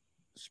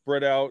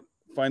 Spread out,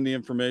 find the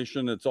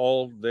information. It's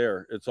all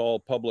there. It's all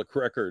public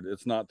record.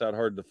 It's not that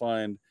hard to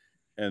find.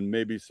 And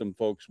maybe some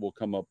folks will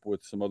come up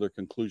with some other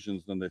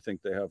conclusions than they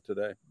think they have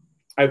today.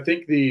 I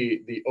think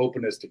the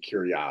openness to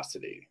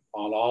curiosity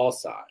on all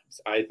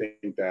sides. I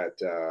think that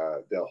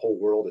the whole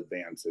world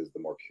advances the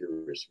more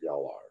curious we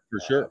all are. For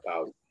sure.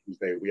 About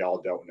things we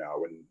all don't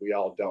know, and we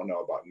all don't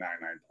know about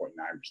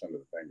 99.9% of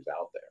the things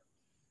out there.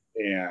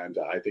 And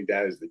I think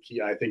that is the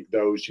key. I think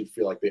those who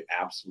feel like they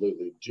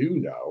absolutely do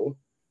know,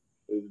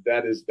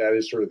 that is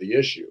sort of the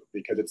issue,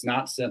 because it's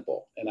not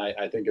simple. And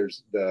I think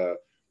there's the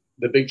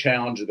big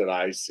challenge that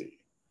I see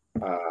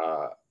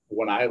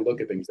when I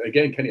look at things.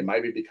 Again, Kenny, it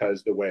might be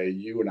because the way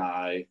you and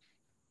I,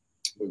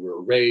 we were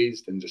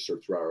raised and just sort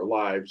of throughout our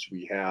lives,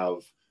 we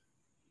have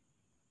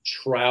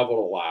traveled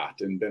a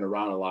lot and been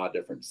around a lot of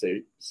different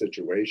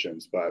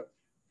situations, but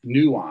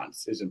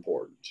nuance is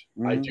important.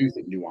 Mm-hmm. I do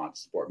think nuance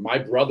is important. My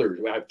brothers,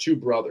 I have two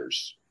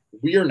brothers.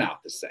 We are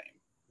not the same.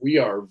 We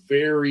are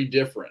very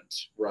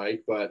different,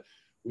 right? But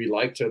we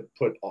like to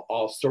put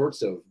all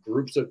sorts of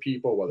groups of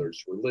people, whether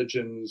it's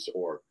religions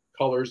or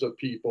colors of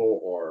people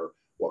or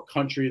what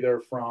country they're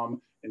from,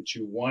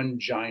 into one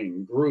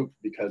giant group,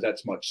 because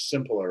that's much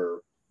simpler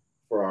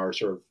for our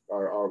sort of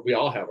our we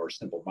all have our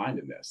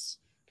simple-mindedness.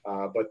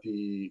 But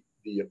the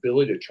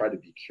ability to try to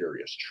be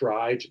curious,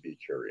 try to dig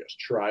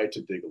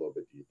a little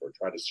bit deeper,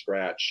 try to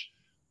scratch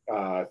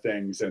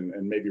things and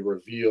maybe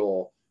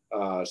reveal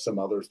some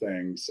other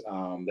things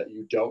that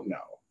you don't know.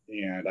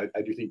 And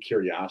I do think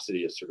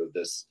curiosity is sort of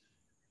this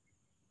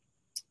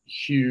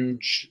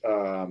huge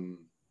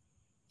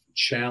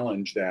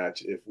challenge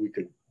that if we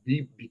could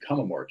become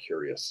a more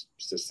curious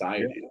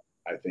society,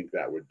 I think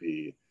that would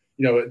be,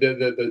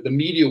 the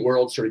media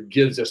world sort of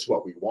gives us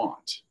what we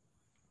want.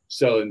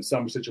 So in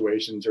some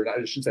situations, or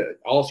I shouldn't say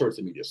all sorts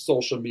of media,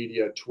 social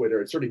media,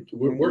 Twitter, it's sort of,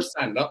 we're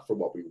signing up for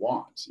what we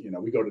want.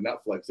 We go to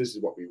Netflix, this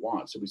is what we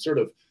want. So we sort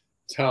of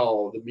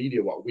tell the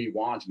media what we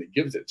want and it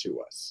gives it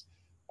to us.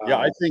 Yeah,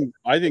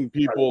 I think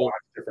people watch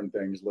different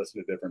things,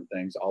 listen to different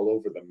things all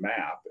over the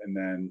map, and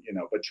then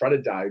but try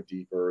to dive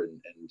deeper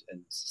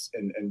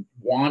and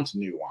want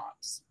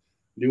nuance.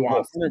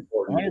 Nuance is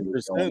important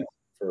 100%.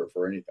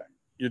 for anything.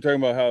 You're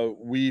talking about how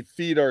we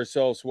feed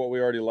ourselves what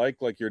we already like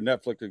your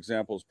Netflix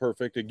example is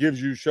perfect. It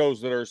gives you shows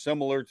that are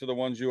similar to the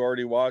ones you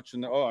already watch,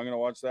 and I'm going to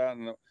watch that,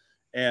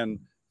 and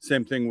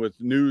same thing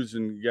with news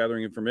and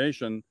gathering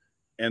information.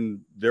 And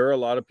there are a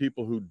lot of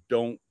people who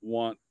don't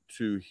want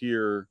to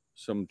hear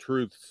some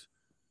truths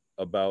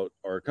about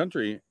our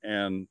country,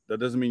 and that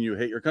doesn't mean you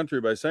hate your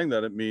country by saying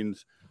that. It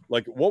means,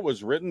 like, what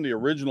was written, the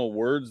original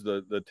words,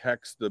 the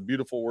text, the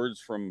beautiful words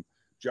from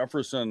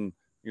Jefferson,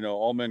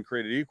 all men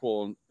created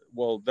equal.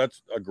 Well,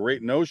 that's a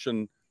great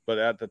notion, but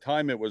at the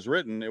time it was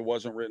written, it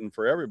wasn't written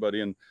for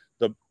everybody. And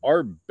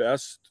our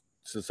best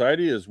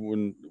society is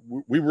when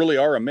we really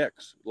are a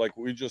mix. Like,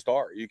 we just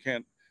are.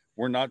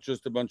 We're not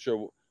just a bunch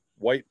of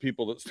white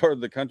people that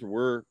started the country.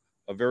 We're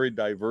a very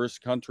diverse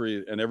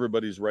country, and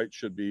everybody's rights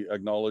should be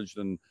acknowledged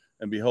and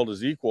be held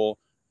as equal.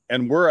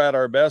 And we're at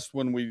our best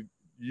when we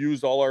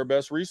use all our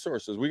best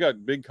resources. We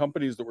got big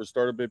companies that were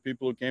started by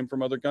people who came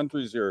from other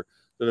countries here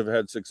that have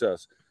had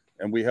success.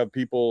 And we have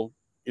people,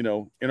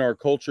 in our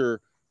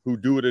culture who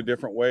do it a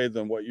different way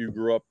than what you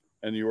grew up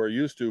and you are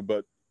used to,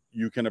 but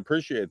you can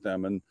appreciate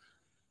them. And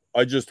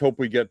I just hope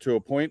we get to a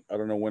point, I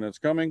don't know when it's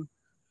coming,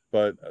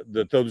 but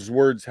that those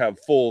words have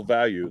full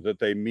value, that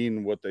they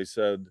mean what they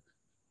said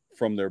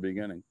from their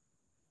beginning.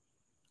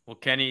 Well,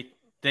 Kenny,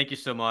 thank you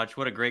so much.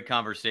 What a great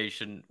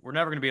conversation. We're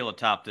never going to be able to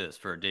top this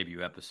for our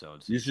debut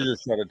episodes. You should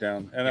just shut it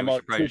down. And Yeah, I'm on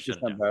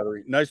 2%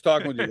 battery. Nice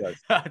talking with you guys.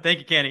 Thank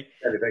you, Kenny.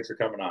 Kenny, thanks for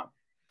coming on.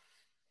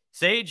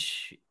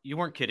 Sage, you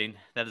weren't kidding.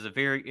 That is a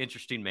very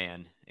interesting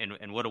man,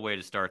 and what a way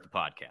to start the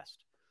podcast.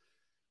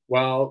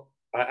 Well,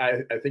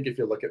 I think if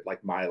you look at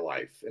like my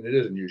life, and it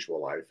is an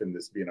unusual life, and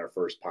this being our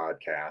first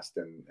podcast,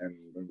 and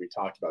when we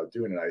talked about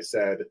doing it, I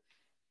said,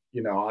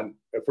 if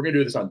we're gonna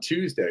do this on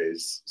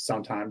Tuesdays,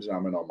 sometimes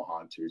I'm in Omaha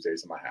on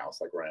Tuesdays in my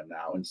house, like where I am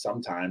now, and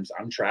sometimes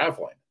I'm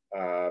traveling.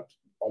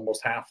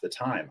 Almost half the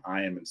time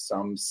I am in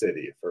some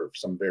city for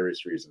some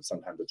various reasons.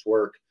 Sometimes it's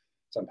work.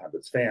 Sometimes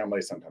it's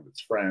family, sometimes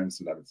it's friends,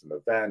 sometimes it's an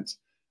event,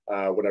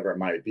 whatever it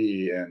might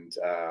be. And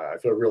I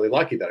feel really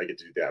lucky that I get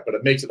to do that. But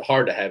it makes it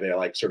hard to have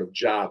a sort of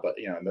job. But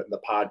in the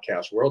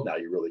podcast world now,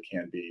 you really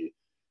can be,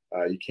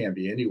 you can't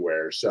be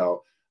anywhere.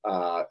 So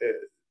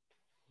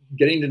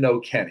getting to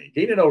know Kenny,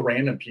 getting to know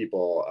random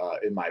people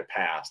in my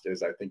past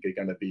is, I think,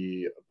 going to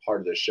be a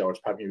part of this show. It's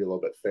probably going to be a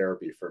little bit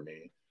therapy for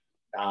me.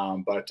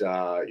 But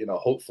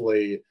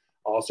hopefully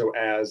also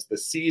as the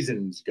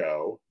seasons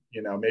go,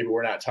 maybe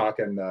we're not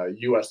talking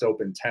U.S.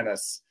 Open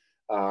tennis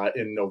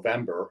in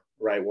November,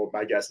 right? Well,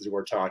 my guess is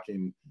we're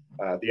talking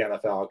the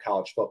NFL,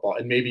 college football,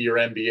 and maybe your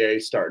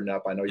NBA starting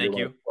up. I know you're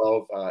one of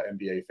 12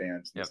 NBA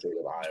fans in the state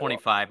of Iowa.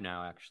 25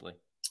 now, actually.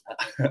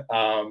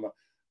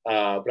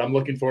 But I'm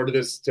looking forward to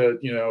this, to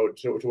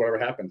whatever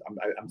happens.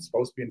 I'm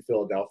supposed to be in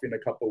Philadelphia in a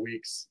couple of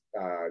weeks.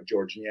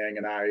 George Yang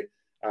and I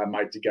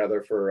might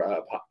together for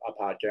a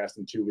podcast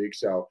in 2 weeks.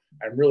 So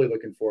I'm really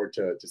looking forward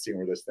to seeing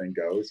where this thing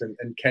goes. And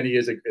Kenny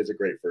is a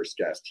great first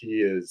guest.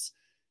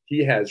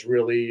 He has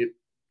really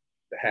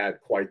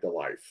had quite the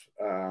life.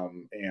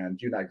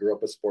 And you and I grew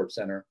up at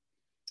SportsCenter.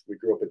 We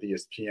grew up at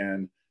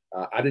ESPN.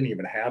 I didn't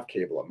even have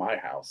cable at my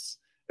house.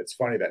 It's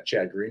funny, that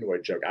Chad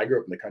Greenwood joke. I grew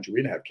up in the country.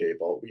 We didn't have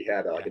cable. We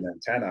had an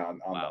antenna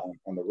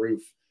on the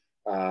roof,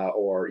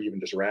 or even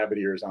just rabbit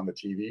ears on the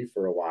TV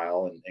for a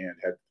while, and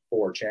had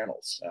 4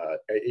 channels,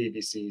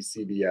 ABC,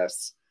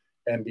 CBS,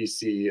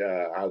 NBC,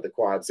 out of the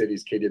Quad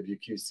Cities,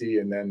 KWQC,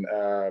 and then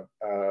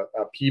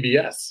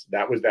PBS.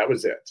 That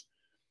was it.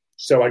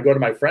 So I'd go to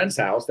my friend's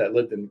house that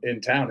lived in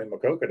town in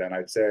Maquoketa, and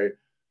I'd say,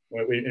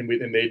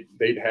 and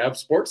they'd have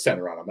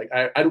SportsCenter on. I'm like,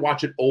 I'd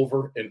watch it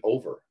over and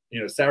over.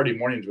 Saturday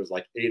mornings was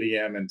like 8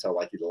 a.m. until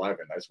like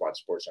 11. I just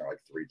watched SportsCenter like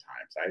 3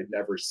 times.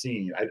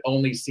 I'd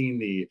only seen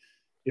the,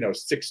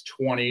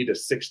 6:20 to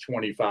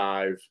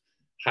 6:25.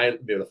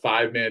 The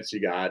 5 minutes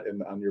you got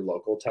on your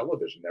local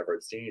television. Never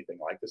had seen anything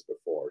like this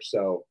before.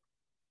 So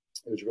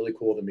it was really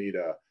cool to me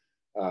to,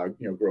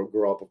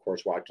 grow up, of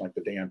course, watching like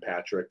the Dan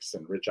Patricks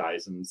and Rich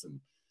Eisens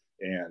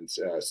and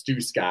Stu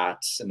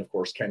Scotts, and of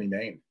course, Kenny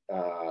Mayne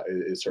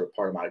is sort of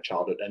part of my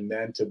childhood. And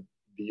then to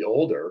be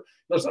older,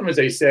 sometimes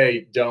they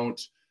say,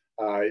 don't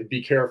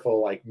be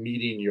careful, like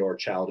meeting your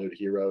childhood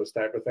heroes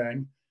type of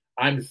thing.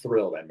 I'm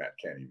thrilled I met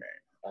Kenny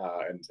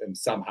Mayne. And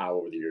somehow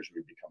over the years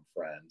we've become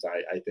friends.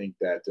 I think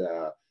that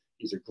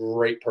he's a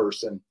great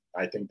person.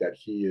 I think that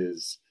he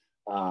is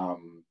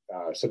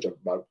such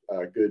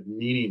a good,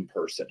 meaning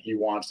person. He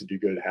wants to do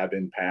good, have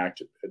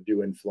impact,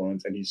 do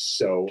influence, and he's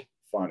so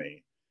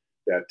funny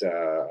that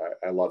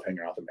I love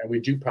hanging out with him. And we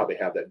do probably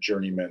have that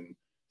journeyman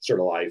sort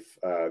of life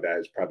that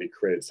has probably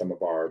created some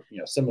of our,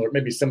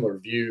 similar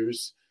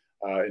views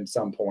in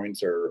some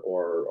points,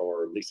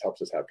 or at least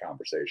helps us have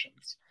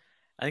conversations.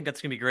 I think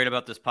that's going to be great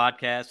about this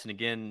podcast. And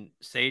again,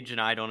 Sage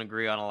and I don't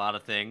agree on a lot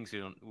of things.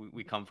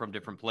 We come from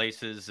different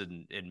places,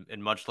 and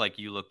much like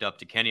you looked up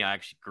to Kenny, I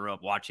actually grew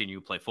up watching you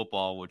play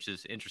football, which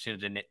is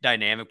interesting and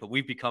dynamic, but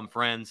we've become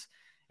friends.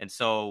 And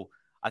so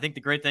I think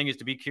the great thing is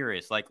to be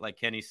curious, like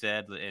Kenny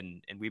said,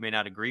 and we may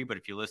not agree, but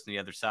if you listen to the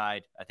other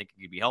side, I think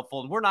it could be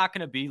helpful. And we're not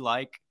going to be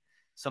like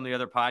some of the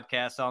other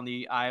podcasts on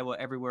the Iowa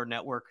Everywhere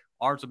Network.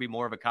 Ours will be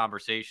more of a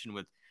conversation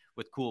with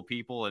cool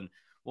people, and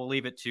we'll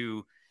leave it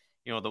to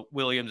the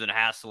Williams and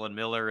Hassel and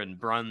Miller and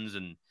Bruns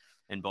and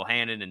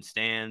Bohannon and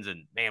Stans.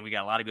 And, man, we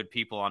got a lot of good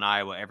people on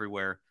Iowa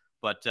Everywhere.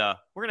 But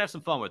we're going to have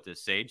some fun with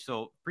this, Sage.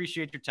 So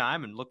appreciate your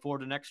time and look forward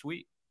to next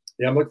week.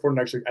 Yeah, I'm looking forward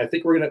to next week. I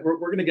think we're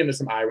gonna get into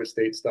some Iowa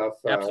State stuff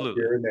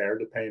Absolutely. here and there,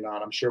 depending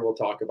on. I'm sure we'll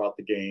talk about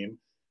the game,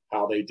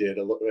 how they did,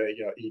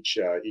 each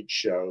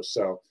show.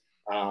 So,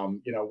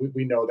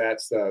 we know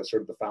that's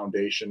sort of the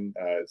foundation.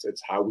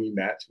 It's how we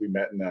met. We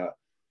met in a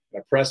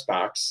press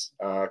box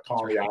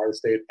calling the Iowa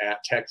State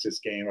at Texas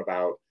game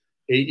about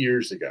 8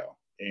 years ago,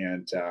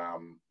 and it's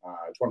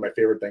one of my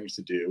favorite things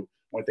to do.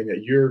 One thing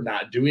that you're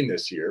not doing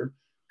this year,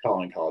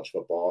 calling college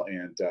football,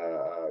 and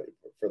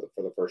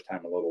for the first time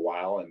in a little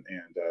while, and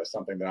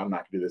something that I'm not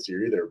going to do this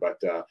year either. But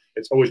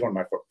it's always one of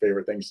my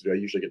favorite things to do. I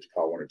usually get to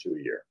call 1 or 2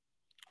 a year.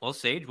 Well,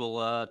 Sage,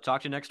 we'll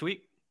talk to you next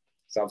week.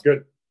 Sounds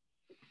good.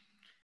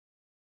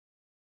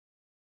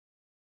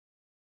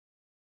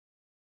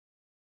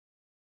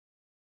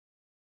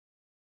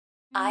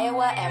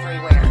 Iowa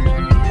Everywhere.